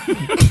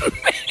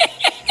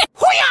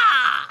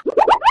 Hoo-yah!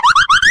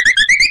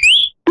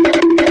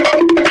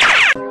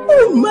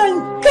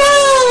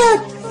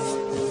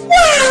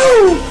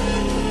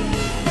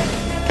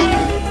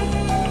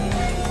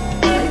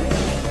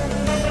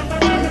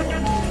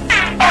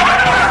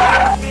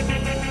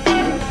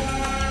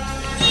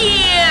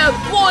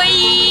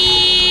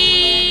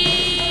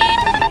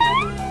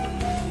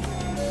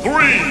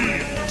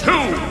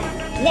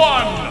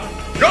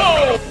 1,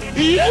 go!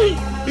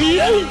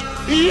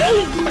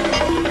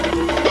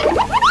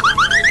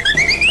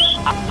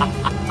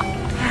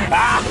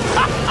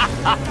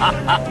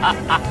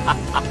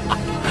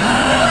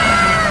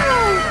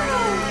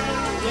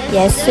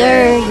 Yes,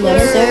 sir.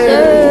 Yes,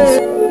 sir.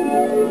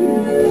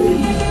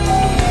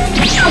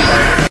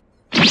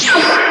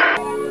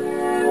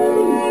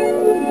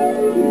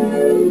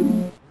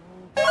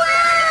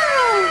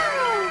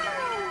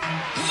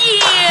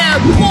 Yeah,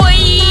 boy!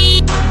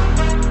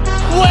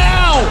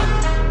 Wow!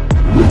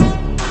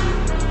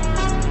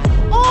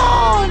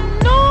 Oh,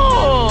 no!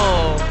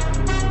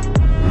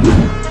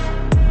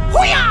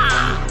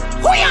 Hoo-yah!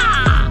 Hoo-yah!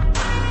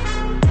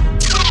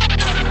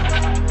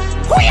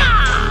 Hoo-yah!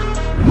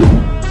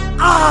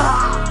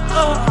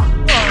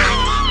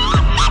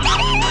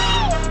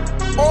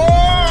 Oh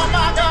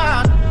my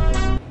God!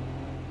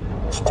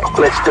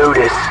 Let's do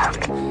this.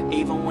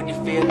 Even when you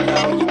feel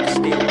low, you can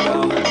still go.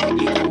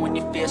 Even when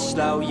you feel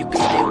slow, you can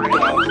still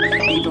go.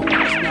 Even when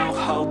there's no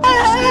hope, you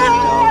can still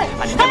go.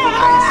 I never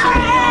ran so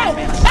long,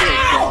 man, I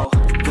still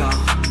go.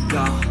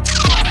 Go,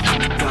 hustle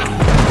hard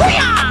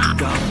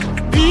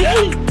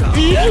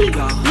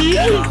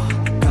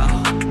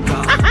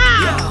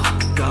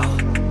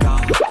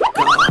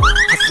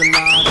every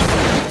single day.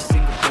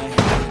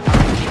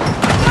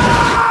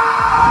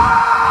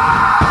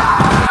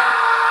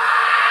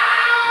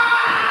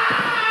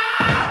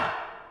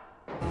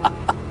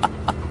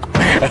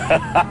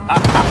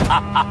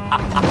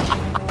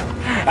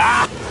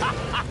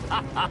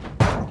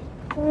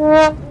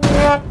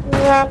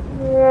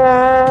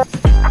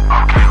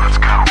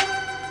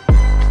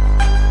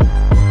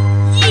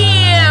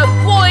 Yeah,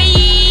 boy!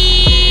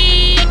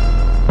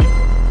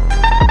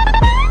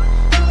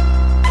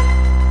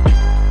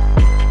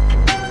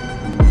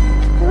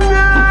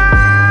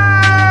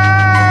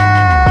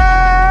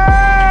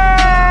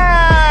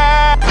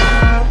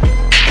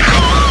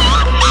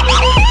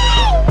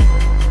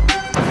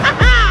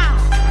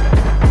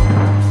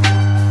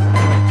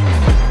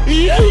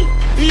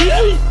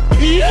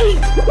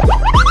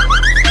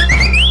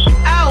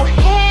 Oh,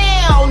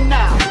 hell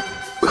no!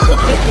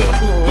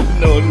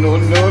 No, no,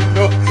 no,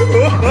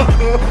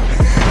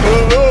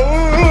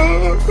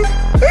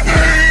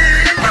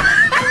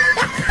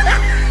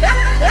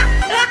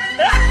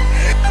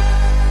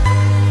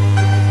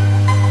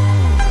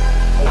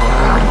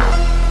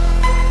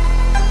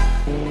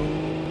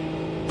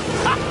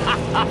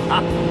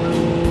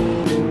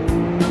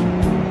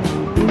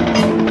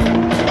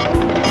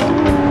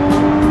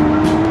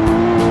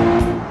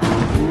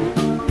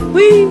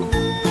 Wee!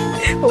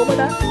 Oh my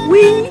God!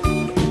 Wee!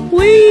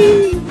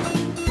 Wee!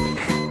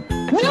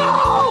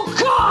 No,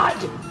 God!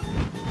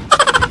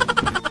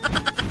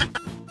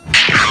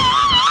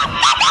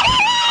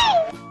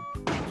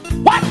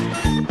 What?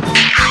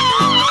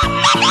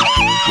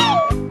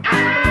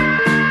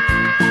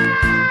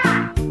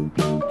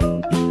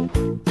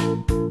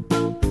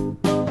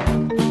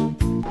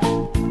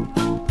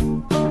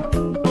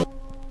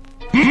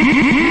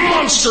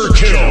 Monster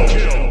kill!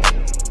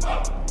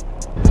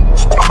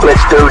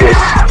 Let's do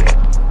this.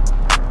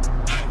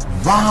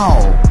 Wow!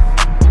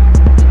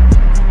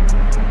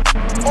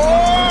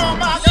 Oh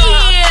my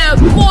God! Yeah,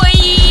 boy!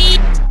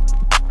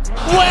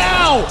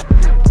 Wow!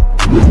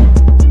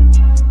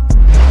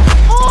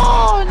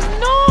 Oh,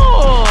 no!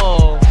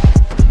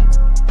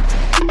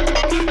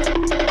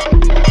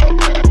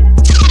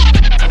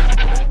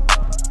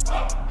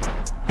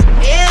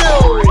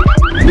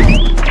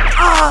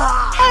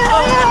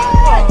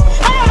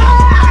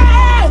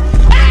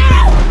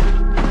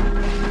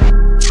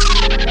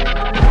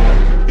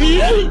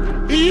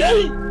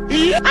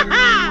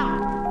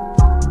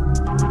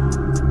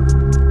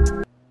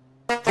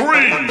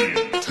 Three,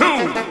 2,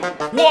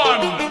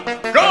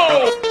 1, go!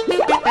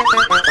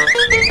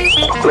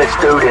 Let's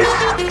do this.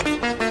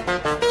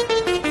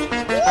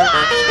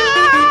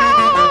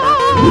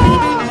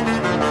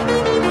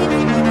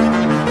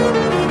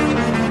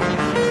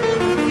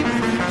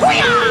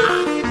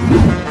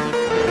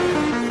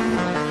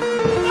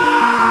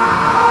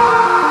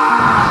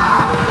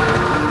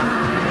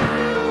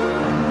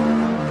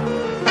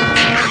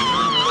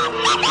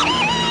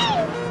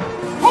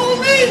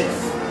 Police!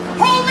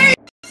 Police!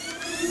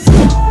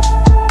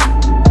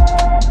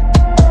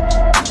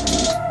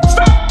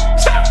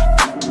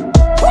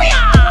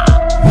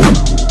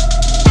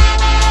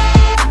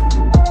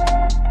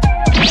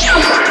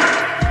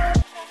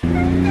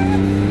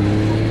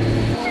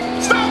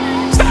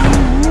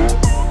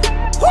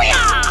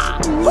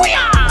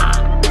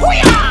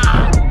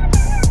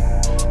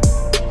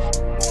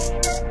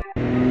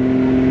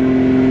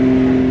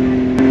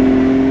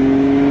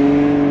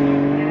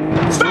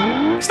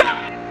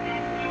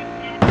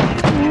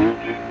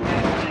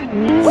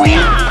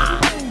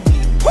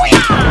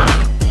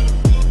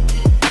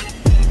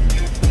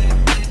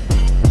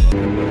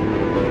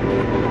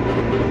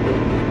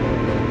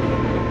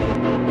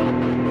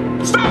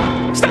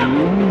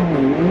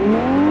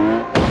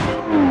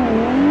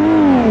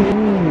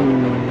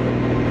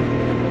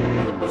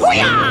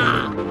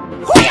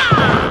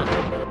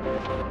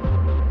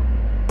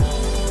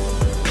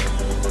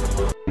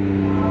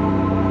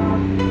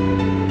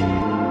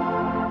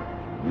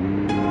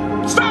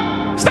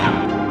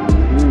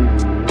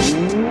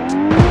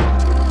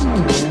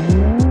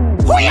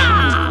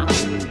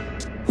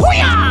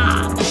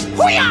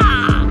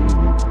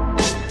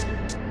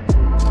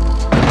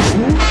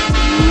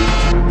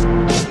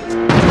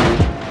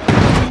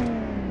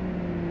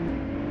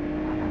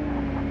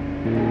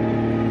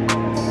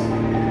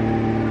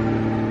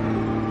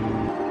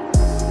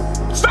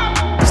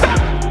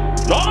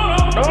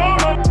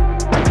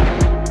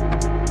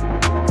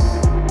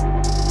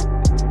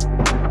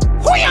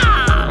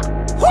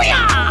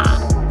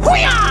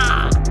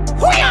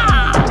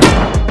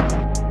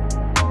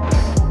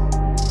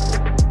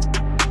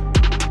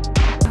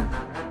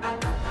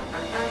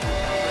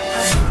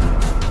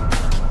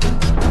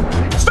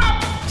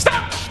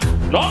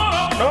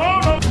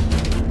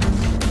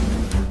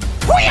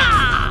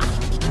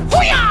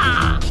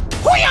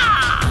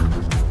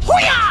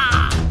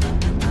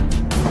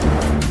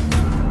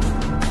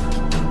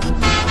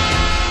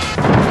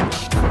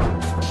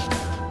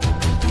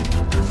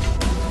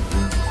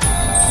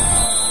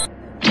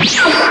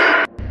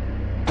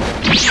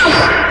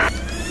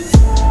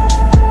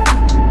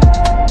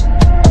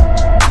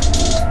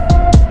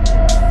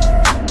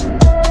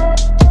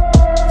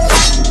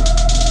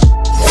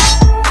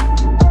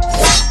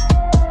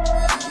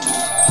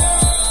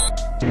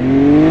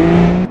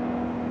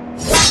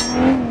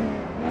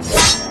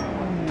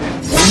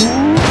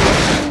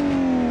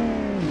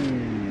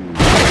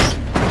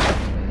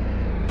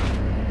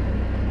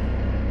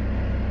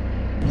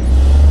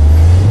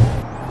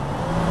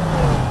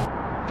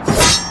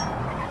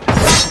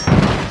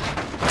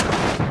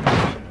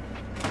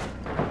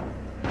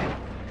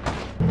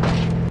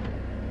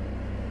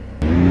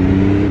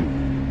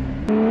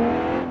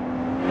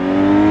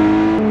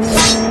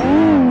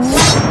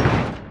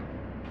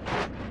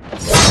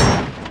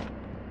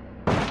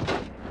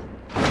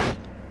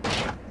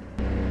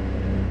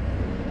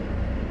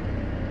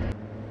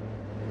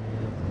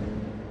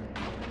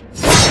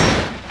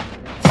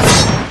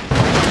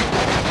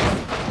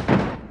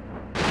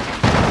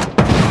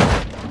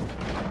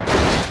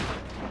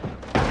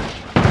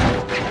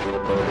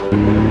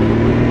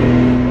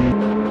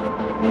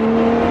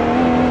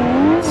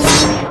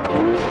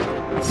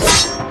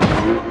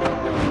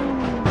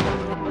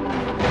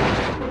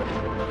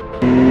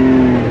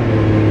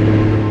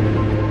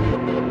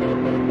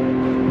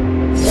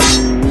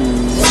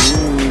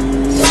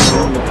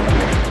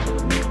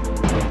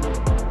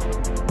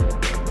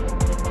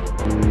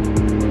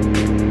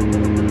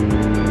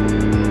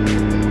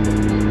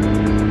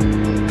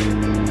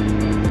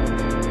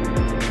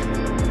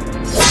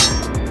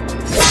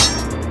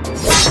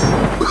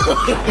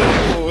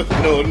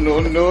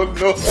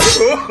 No.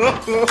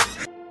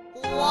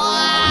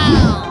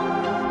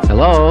 Wow!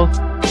 Hello?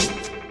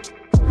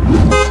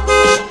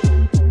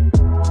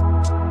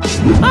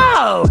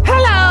 Oh,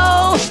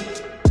 hello!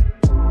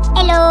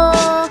 Hello.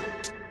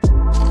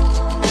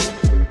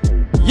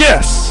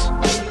 Yes!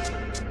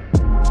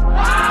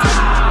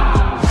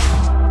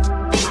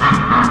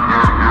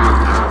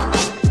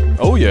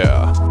 Oh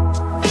yeah.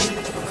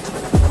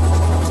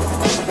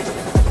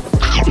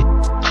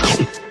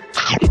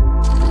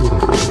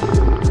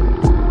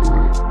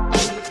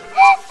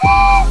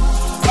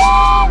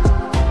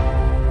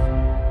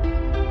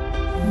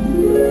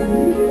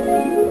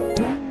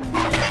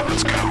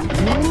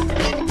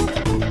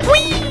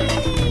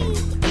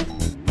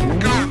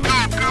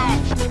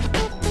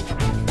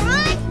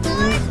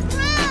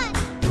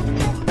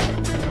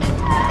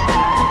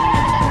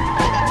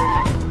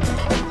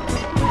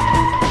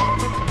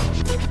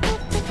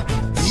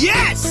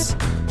 Yes!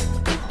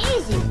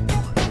 Easy.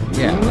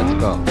 Yeah, let's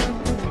go.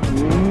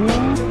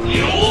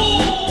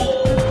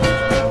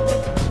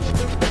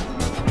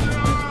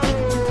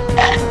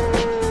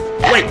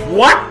 Wait,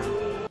 what?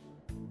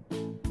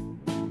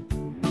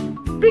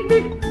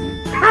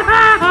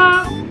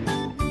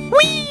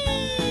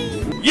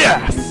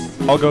 Yes!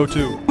 I'll go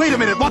too. Wait a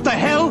minute, what the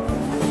hell?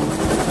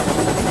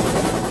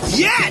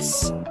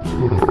 Yes!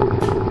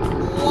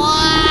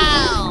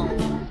 Wow!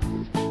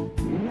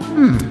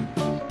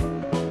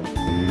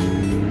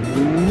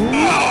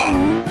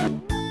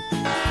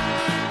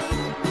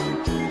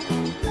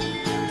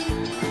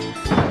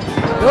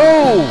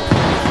 No!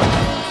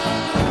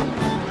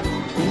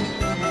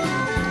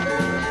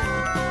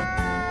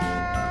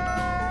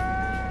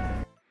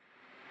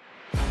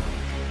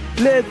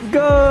 Let's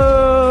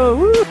go!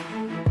 Woo!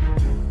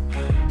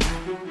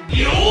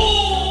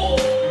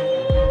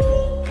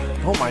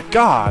 Oh my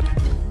god.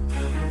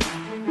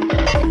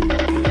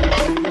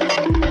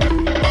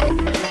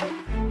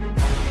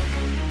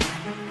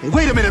 Hey,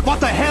 wait a minute, what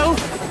the hell?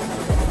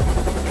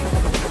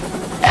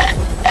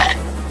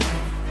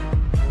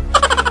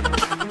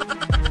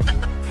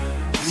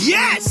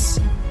 Yes!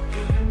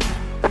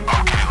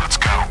 Okay, let's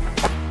go.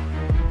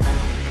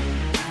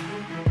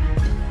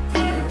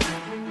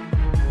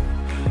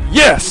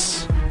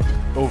 Yes!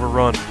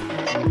 Overrun.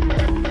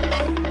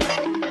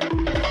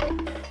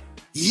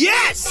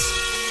 Yes!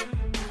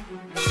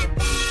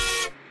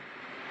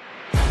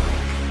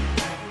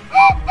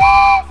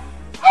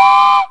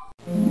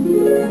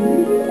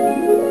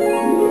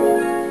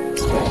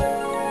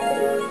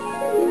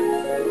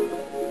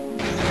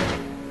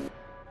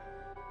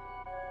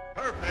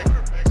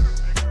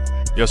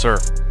 Yes, sir.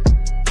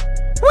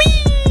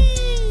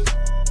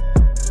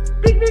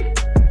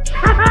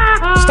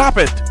 Stop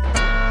it!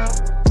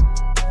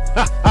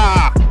 Ha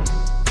ha!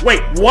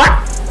 Wait, what?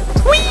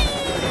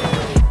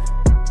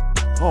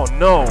 Oh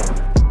no!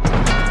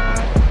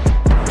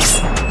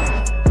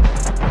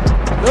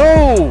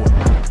 No!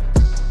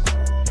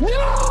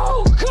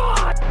 No,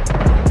 God!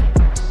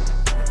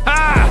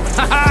 Ha!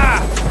 Ha ha!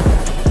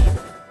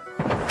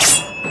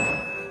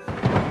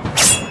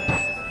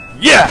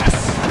 Yes!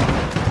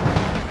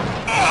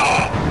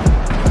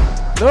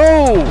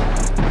 No!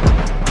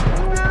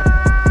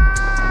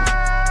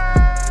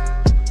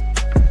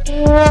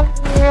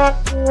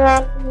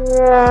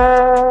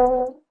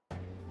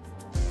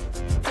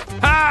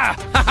 Ha!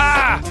 Ha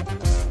ha!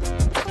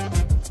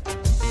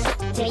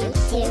 3,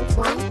 2,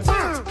 1, go.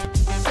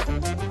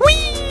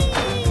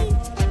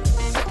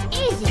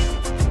 Easy.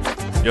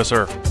 Yes,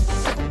 sir.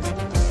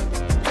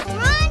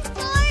 Run,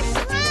 Forrest,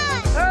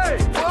 run. Hey,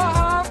 what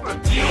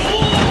happened?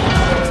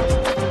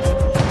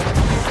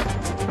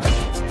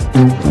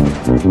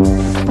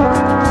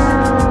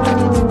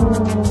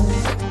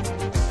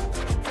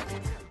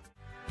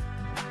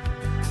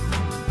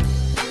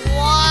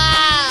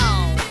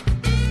 Wow!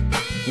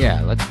 Yeah,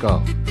 let's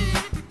go.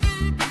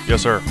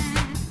 Yes, sir.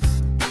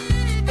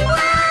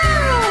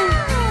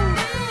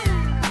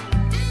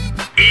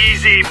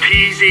 Easy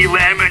peasy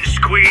lemon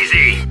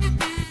squeezy.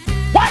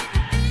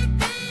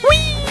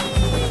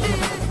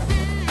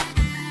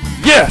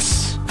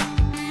 Yes!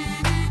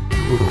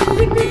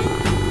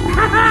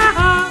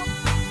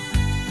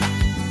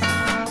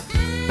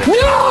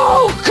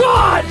 No,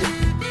 God!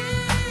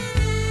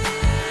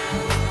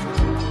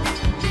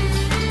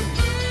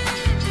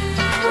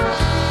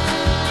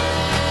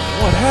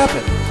 What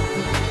happened?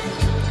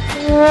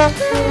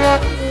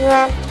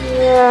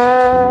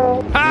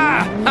 Ha!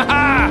 Ha ha!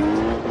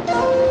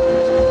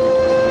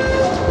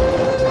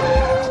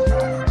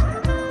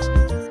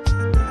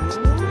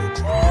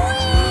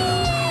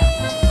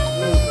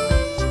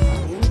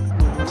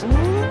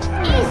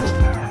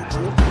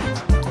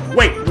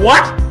 Wait,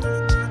 what?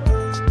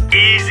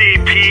 Easy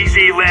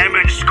peasy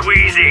lemon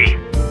squeezy.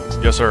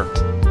 Yes, sir.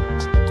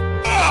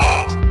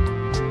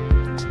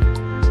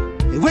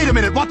 Hey, wait a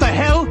minute, what the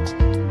hell?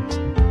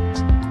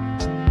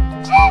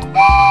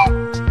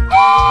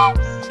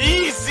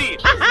 Easy!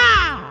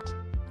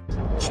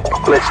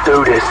 Let's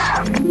do this.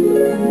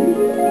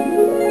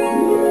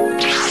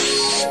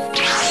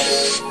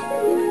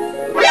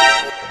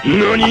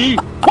 Nani?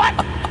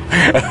 Ha!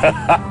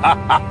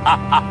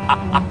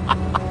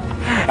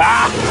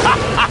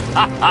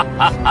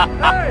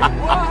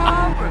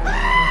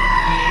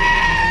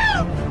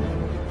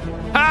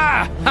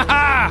 Ha!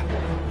 Ha!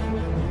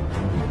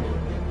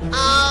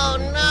 Oh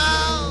no!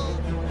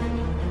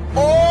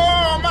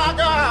 Oh my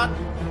God!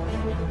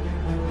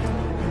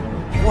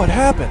 What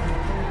happened?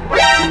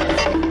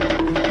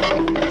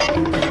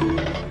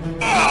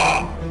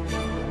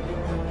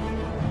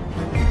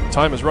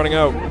 Time is running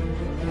out.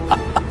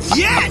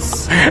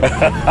 Yes!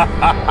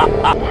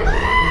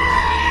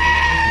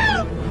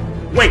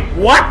 Wait,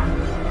 what?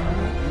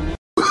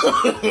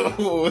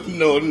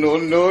 No, no,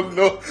 no,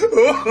 no.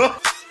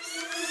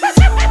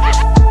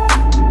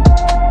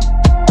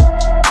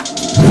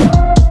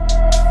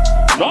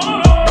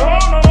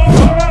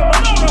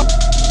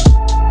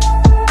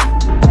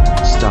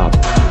 Stop.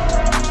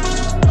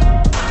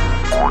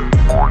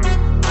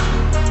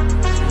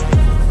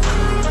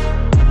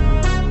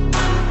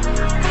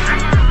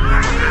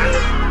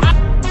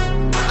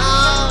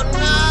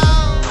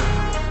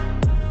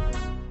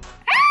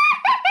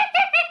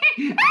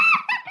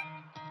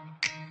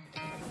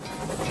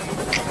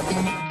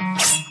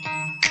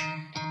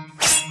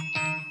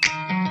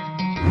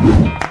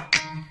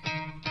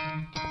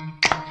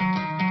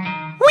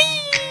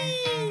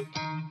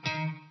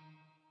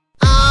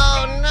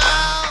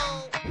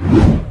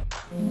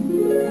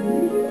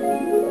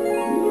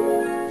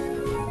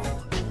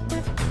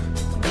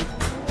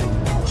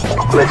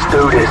 Let's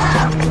do this.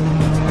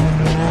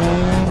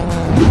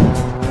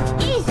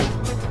 Easy.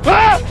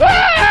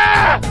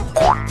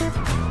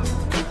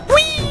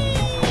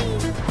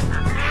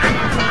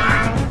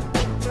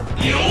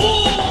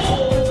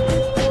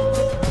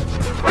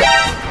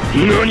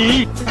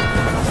 NANI?!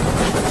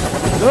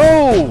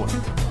 No!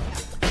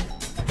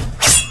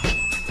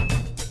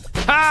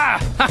 Ha!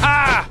 Ha!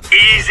 Ha!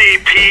 Easy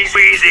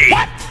peasy.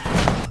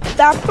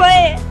 Stop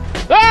playing.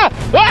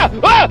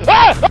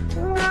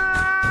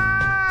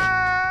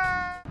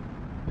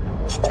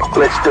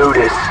 Let's do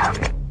this.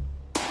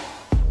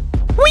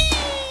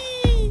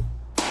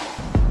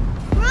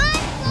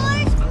 Run,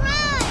 Forrest,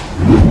 run.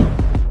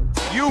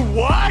 You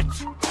what?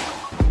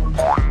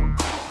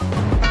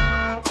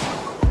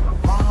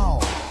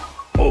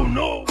 Oh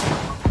no!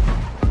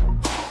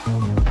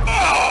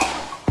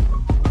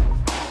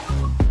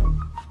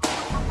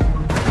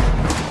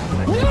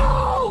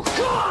 No,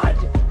 God!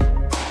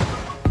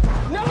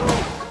 No!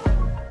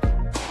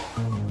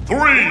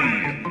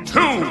 3, 2,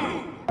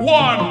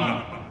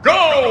 1, go!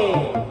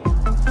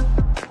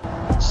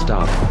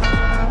 Stop.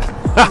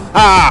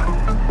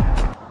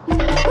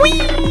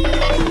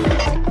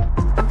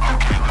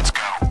 Let's go.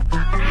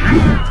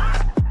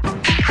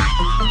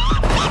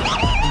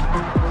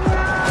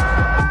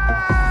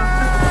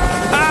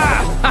 Ha! Ha!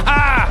 Ha!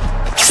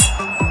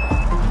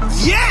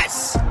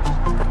 Yes!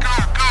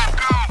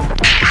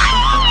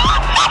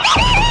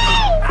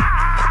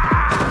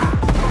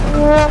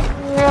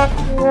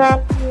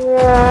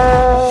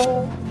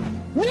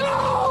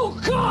 No,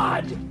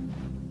 God!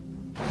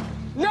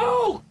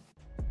 No!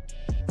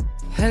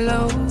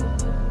 Hello.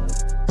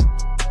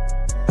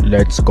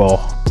 Let's go.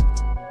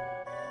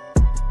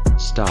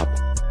 Stop.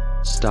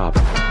 Stop.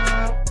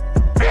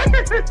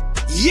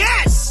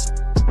 Yes!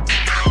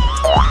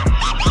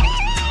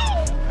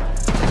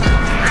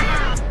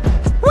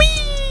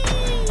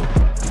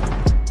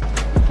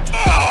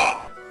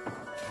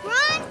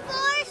 Run,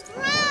 Forrest,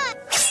 run.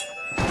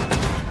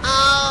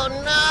 Oh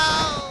no.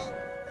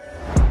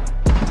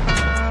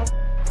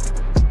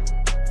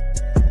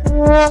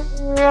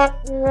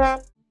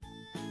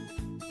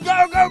 Go,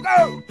 go, go!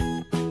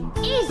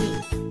 Easy.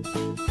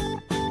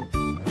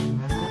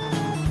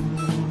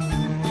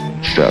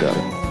 Shut up.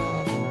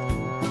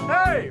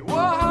 Hey,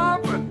 what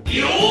happened?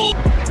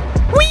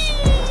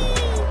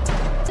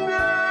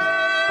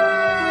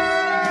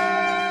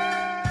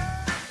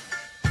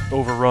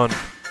 Overrun.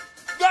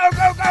 Go,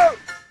 go, go!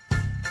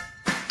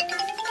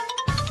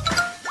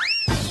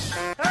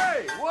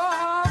 Hey, what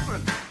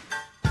happened?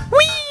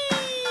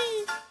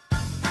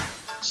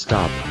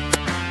 Stop.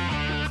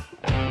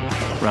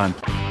 Run.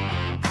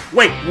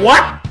 Wait,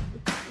 what?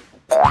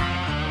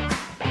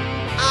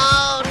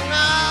 Oh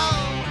no.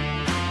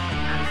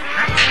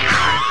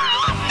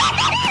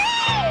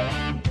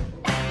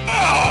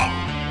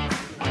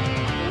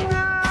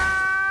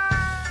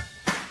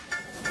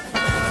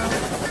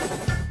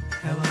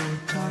 Hello,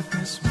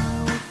 darkness, my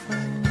old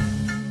friend.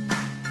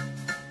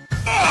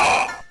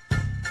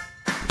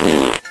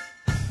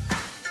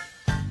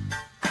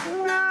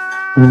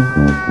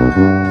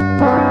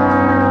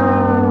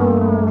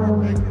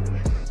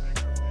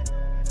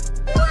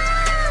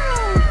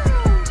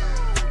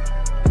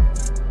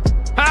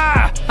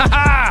 Ha! Ha!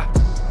 Ha!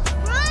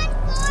 Run,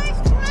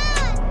 Forrest,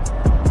 run.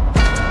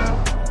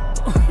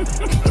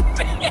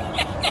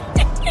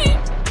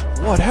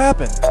 What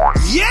happened?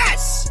 Yes!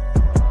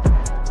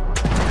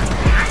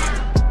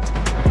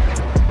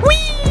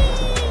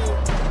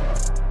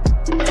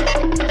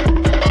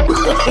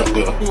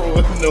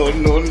 No,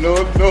 no, no,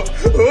 no.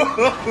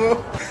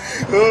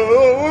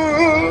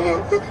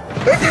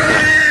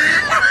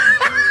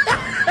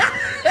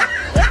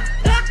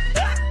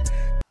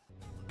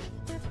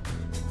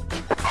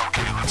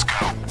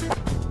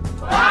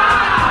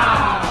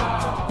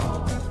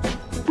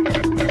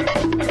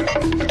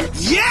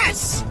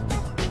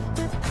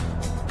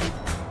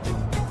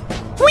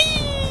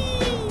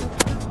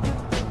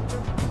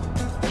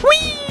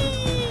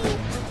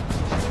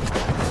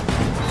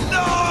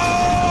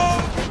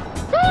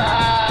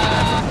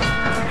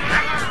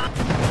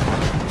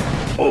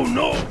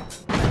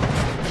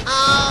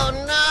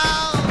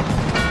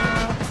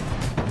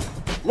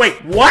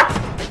 What?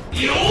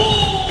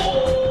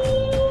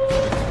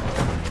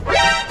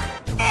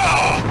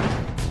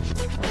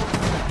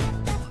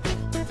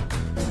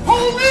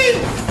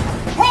 Police!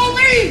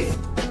 Police!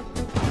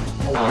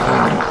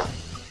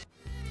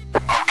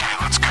 Okay,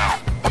 let's go.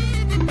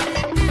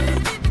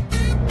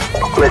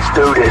 Let's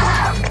do this.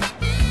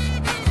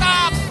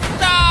 Stop!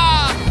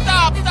 Stop!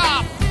 Stop!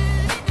 Stop!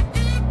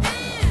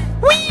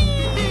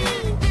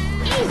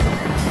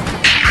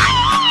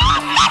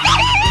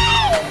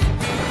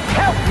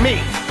 Help me!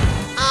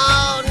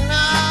 Oh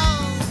no!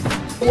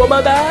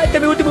 Wamada,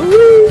 kami ultimo.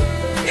 Wee!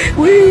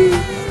 Wee!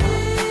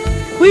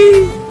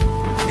 Wee!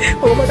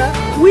 Wamada,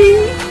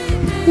 wee!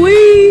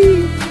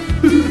 Wee!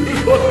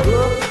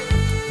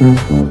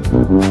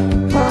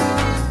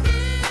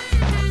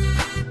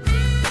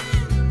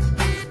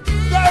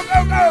 Go! Go!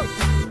 Go!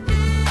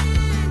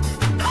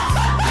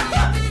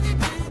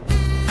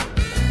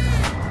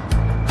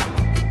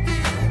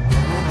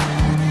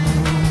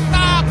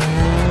 Stop!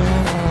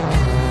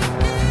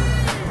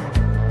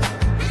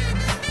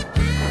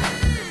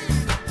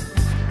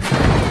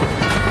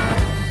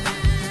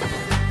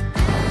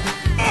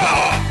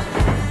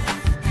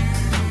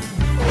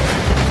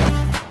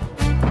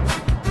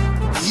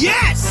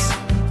 Yes!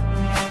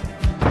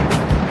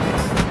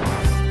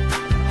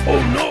 Oh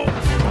no!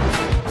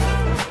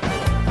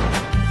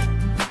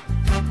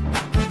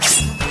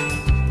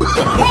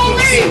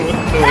 Police!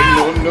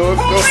 No!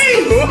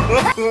 Police!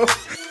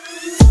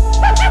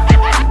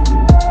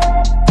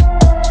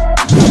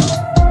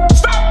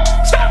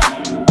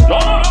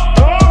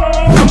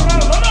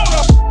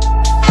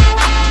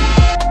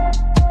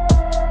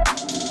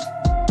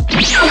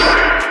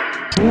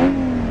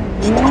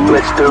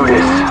 Let's do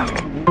this.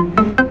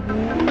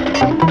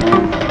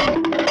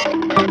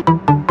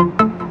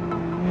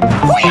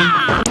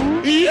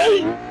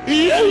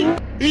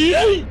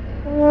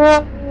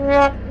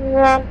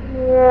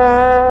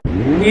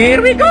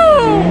 Here we go!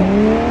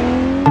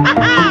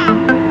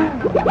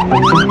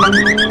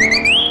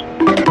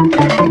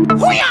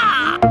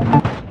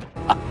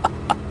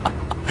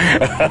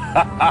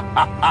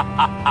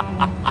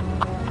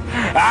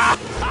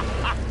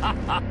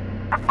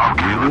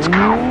 Okay, let's go.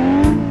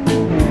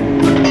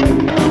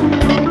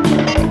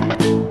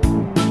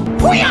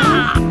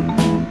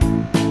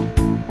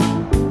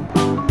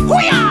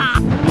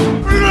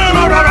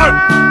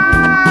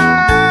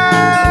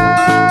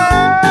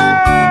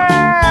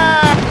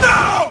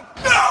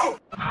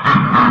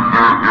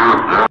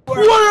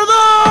 What are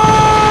those?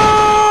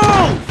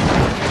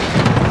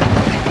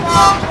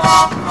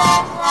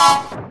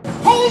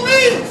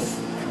 Police!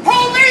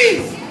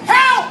 Police!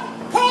 Help!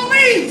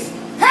 Police!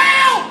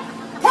 Help!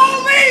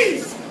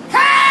 Police!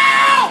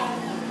 Help!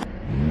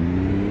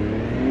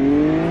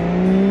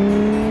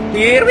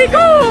 Here we go!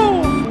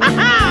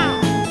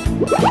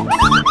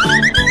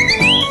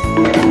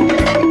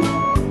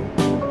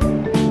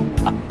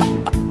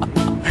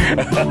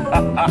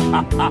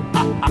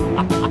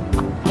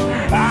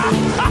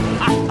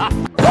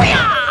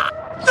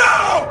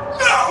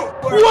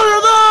 What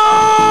are those?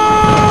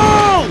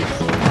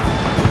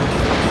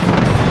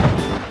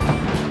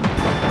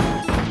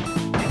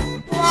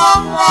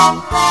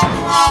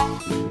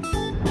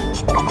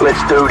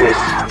 Let's do this.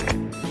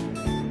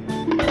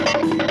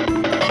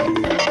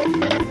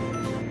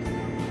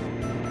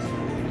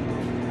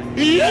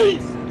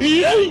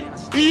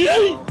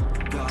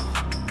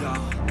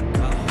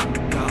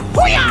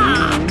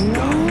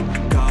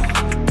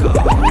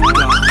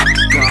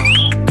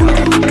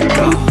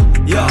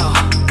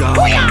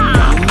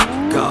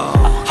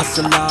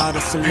 Hustle hard,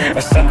 hustle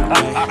every single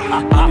day.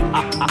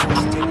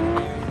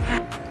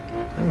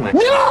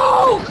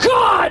 No,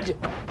 God!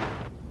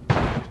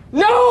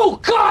 No,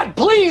 God,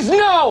 please,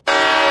 no!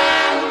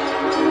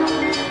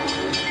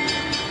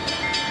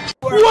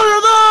 What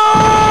are those?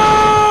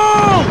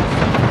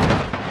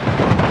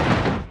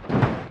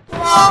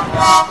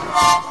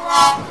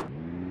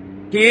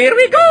 Here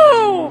we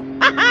go!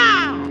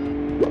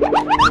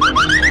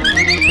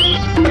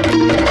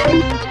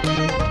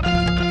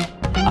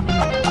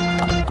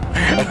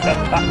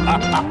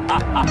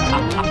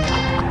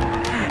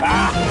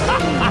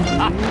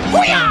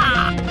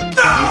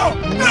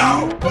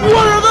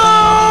 What are those?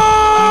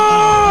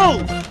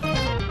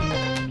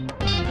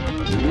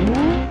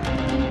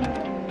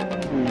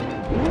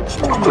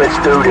 Let's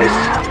do this.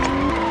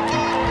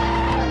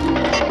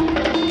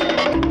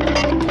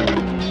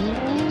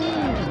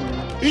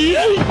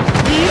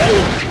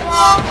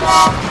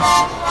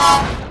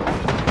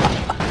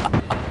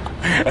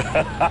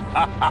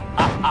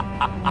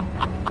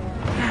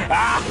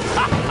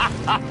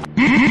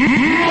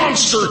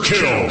 Monster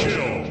kill!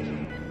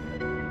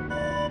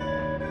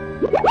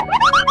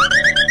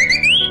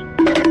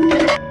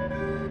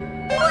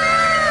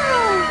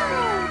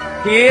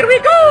 Here we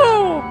go!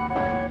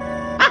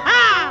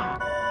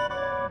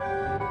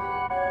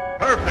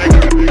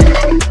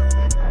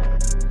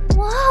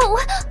 Whoa!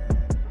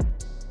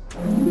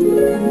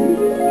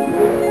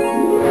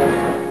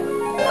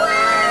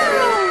 Wow!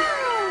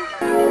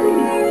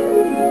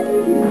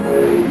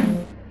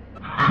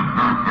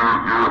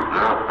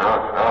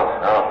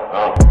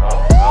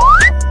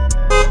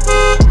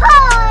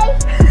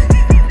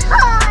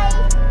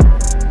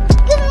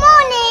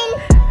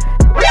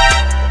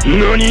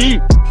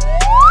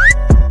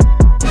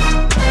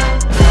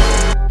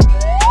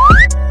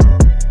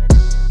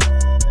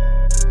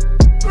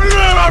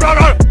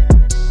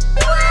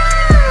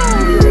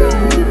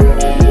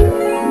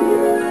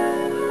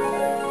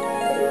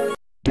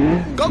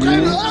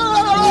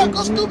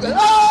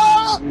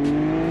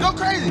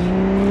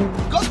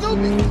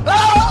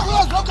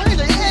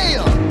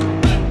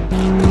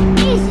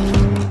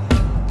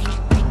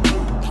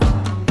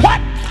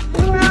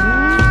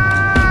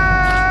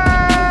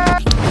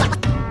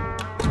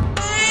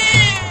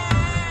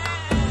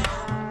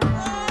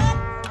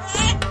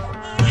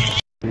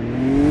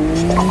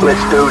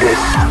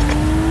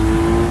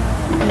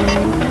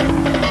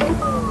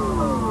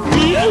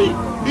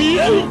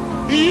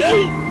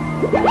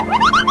 Okay, let's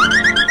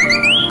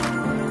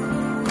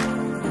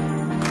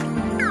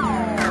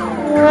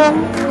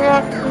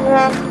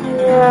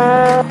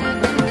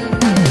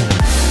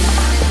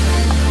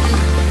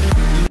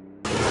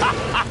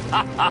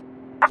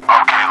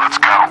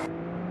go.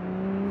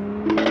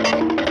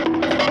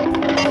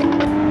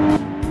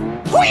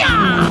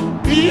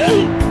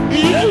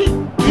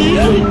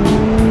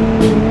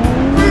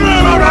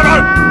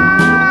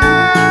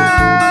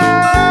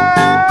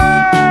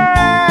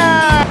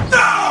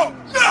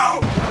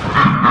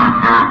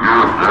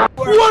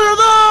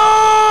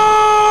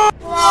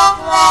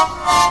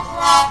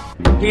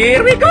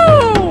 Here we go!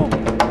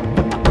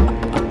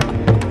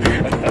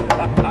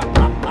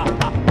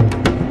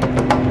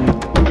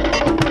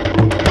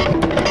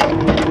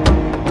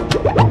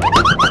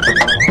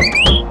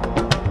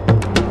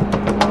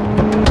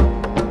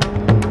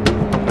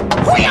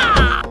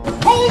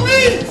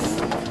 Police!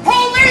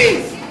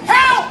 Police!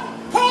 Help!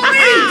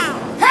 Police!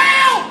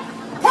 Help!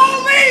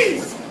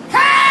 Police!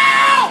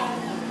 Help!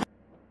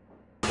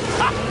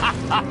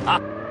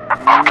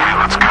 Okay,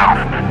 let's go.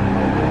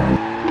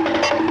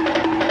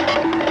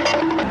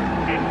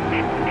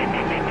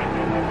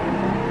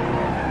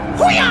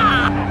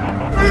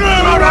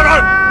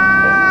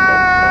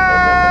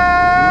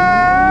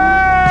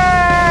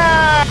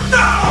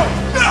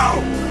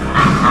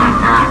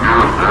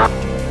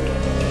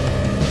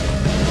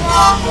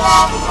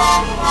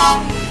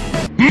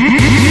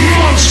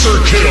 Monster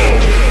kill!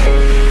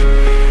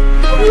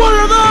 What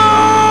are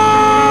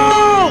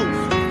those?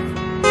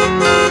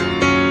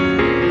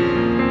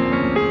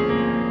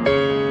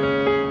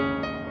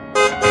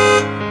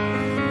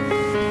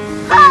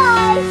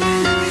 Hi!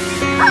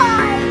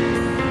 Hi!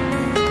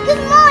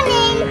 Good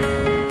morning!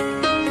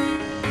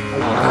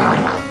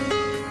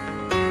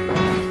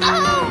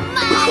 Oh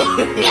my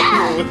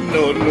god!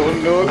 No.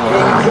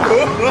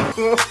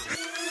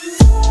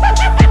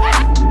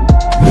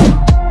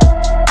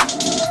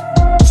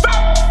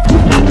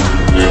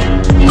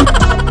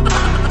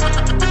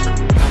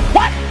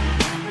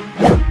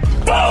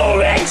 Boom!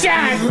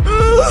 Action!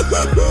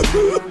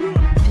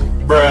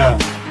 Bruh.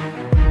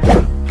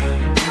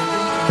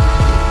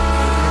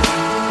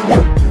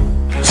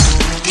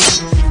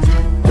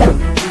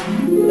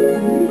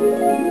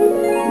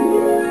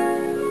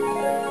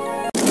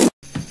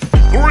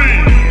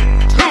 Three,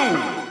 two,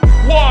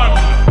 one,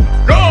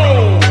 go!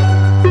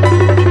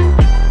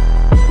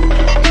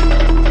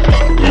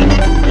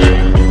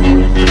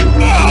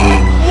 Wow!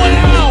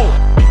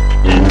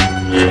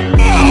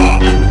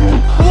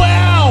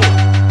 Wow!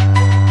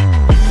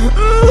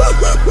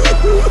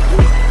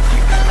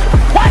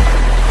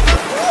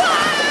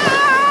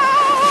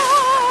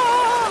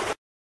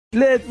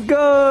 Let's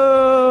go!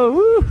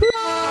 Woohoo!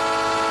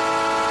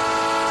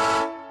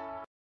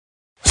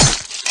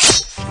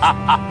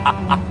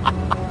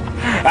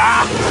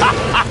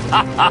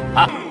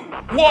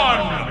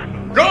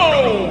 One, go!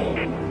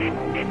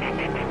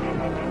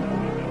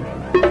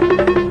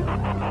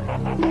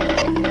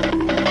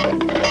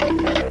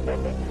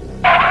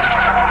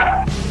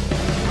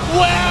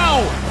 Wow!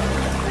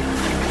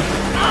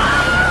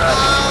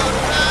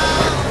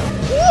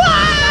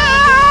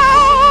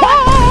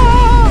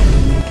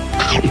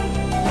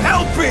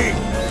 Help me!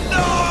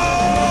 No!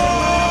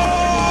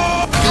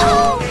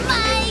 Oh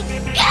my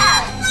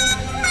god!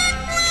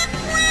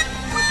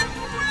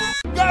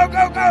 Go,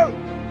 go, go!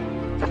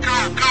 Go,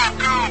 go,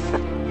 go!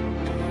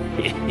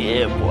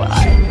 Yeah, boy.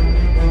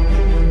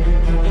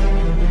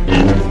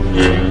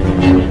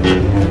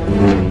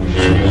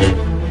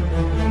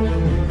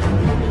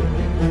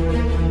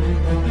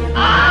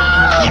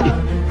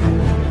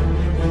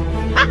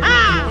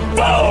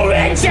 Boom!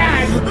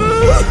 Action!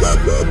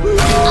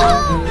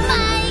 Oh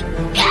my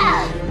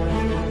god!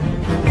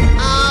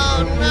 Oh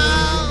no!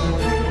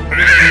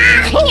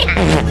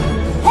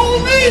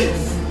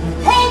 Police!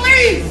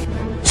 Police!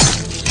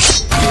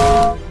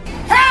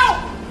 Help!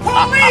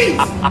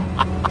 Police!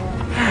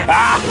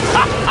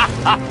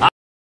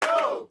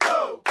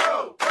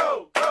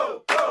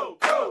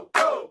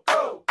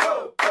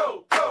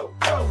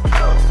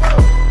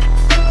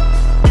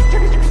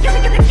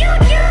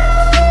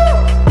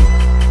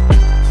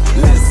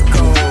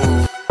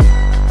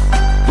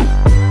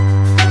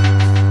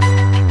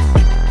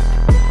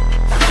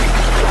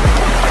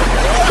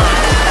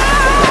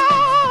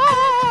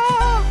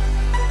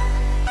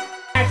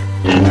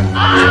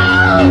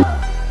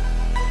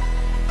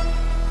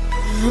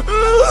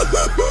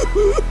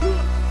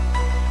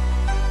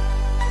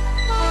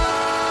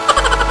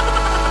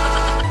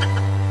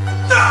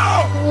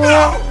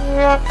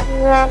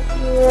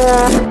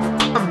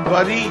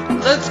 Buddy,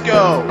 let's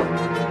go.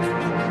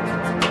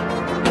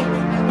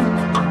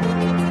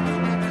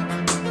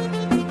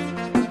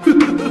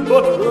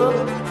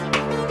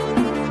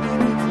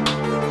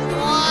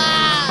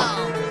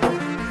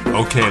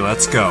 Okay,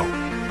 let's go.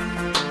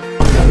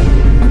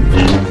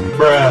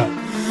 Bruh.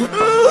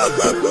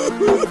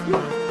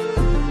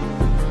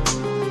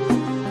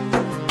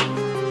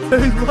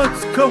 Hey,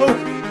 let's go.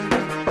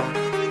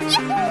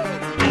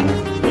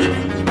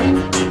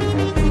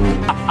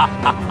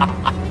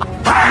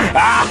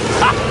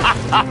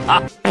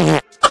 Hey,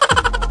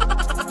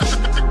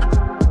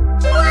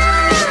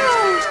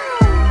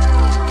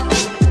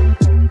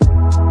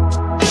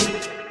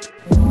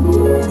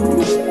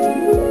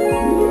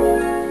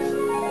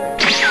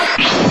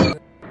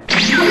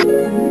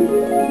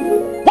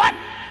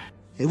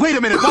 wait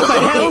a minute, what the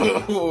hell?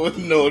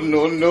 No.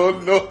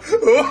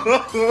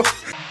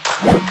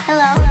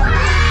 Hello.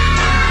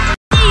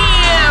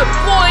 Yeah,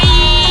 boy!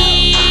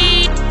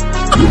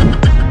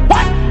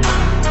 What?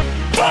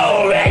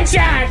 Boom,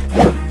 headshot!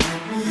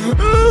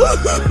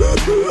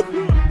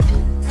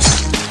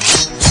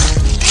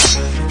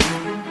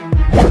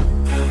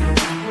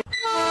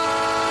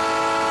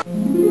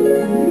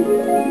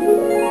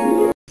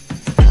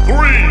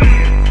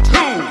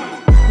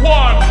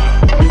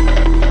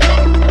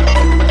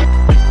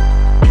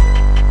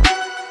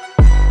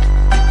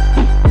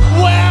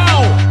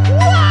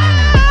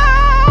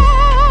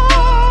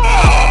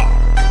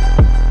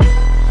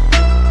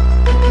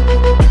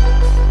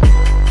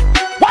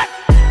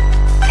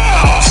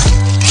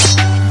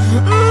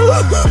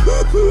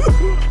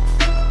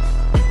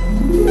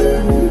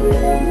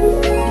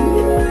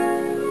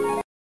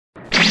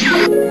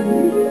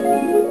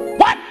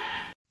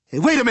 Hey,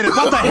 wait a minute,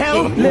 what the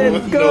hell?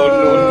 Let's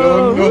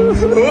go! No.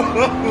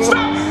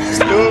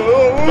 Stop!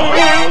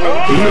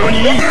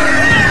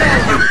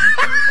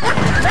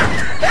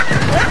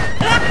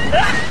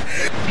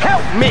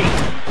 Help me!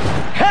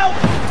 Help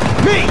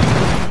me!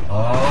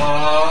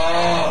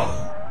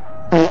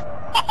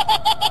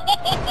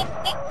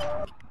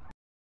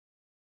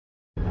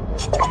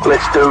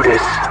 Let's do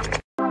this.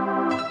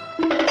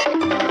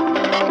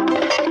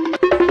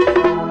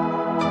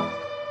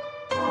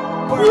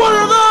 What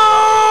are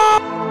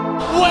those?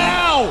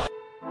 Wow!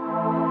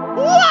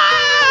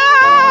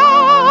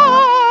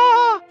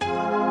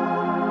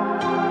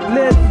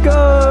 Let's go!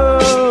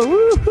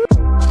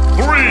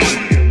 3,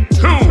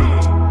 2,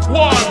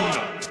 1,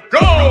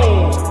 go!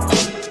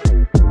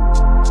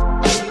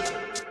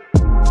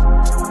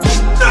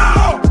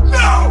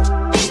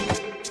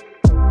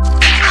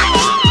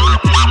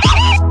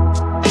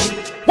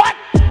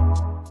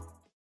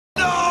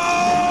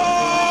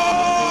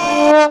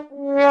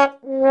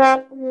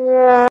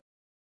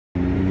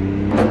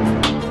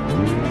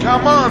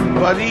 Come on,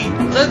 buddy,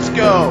 let's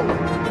go.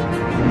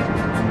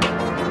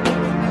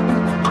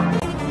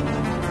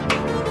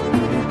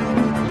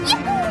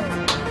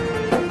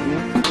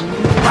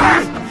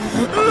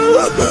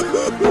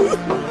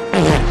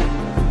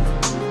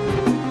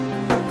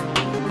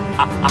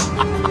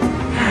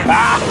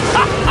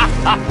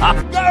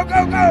 Go!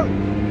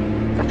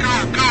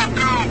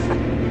 Go!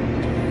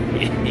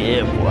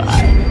 Yeah, boy.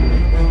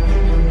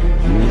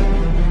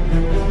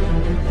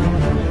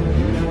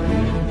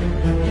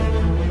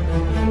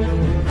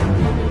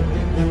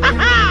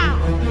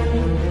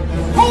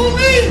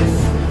 Police!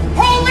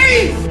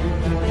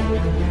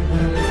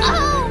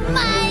 Oh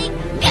my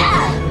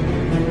god!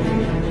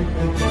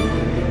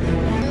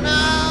 No!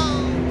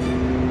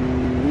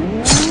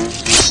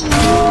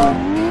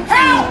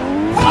 Help!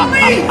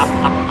 Police!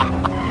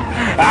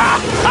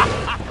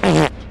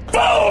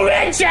 Boom,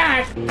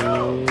 headshot!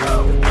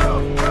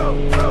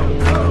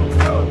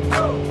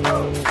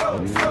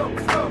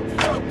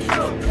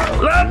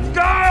 Let's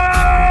go!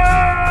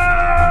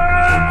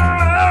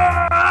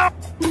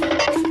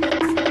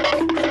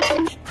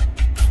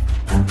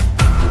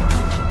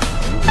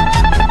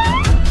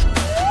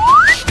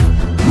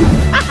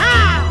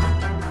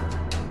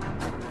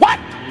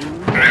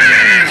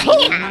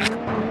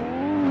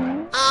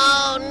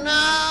 Oh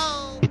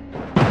no!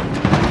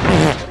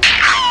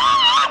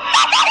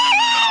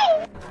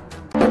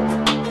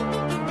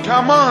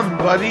 Come on,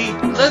 buddy,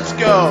 let's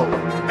go.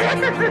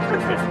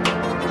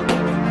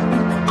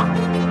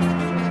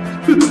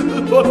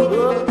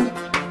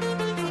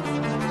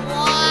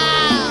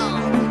 Wow!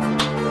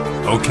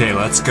 Okay,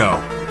 let's go.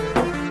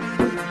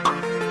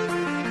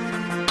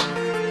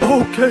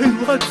 Okay,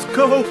 let's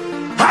go.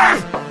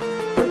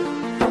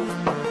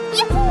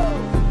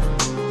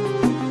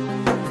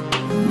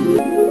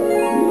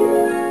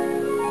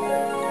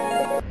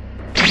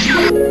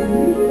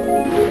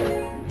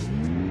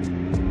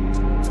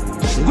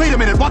 Wait a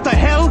minute, what the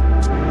hell?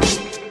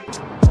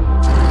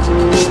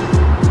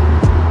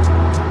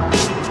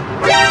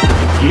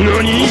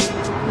 NANI?!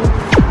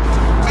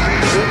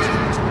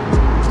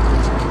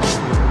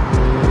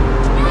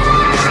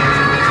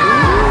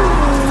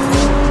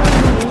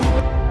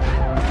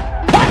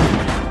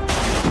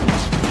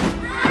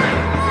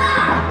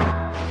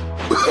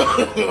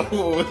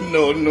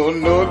 No.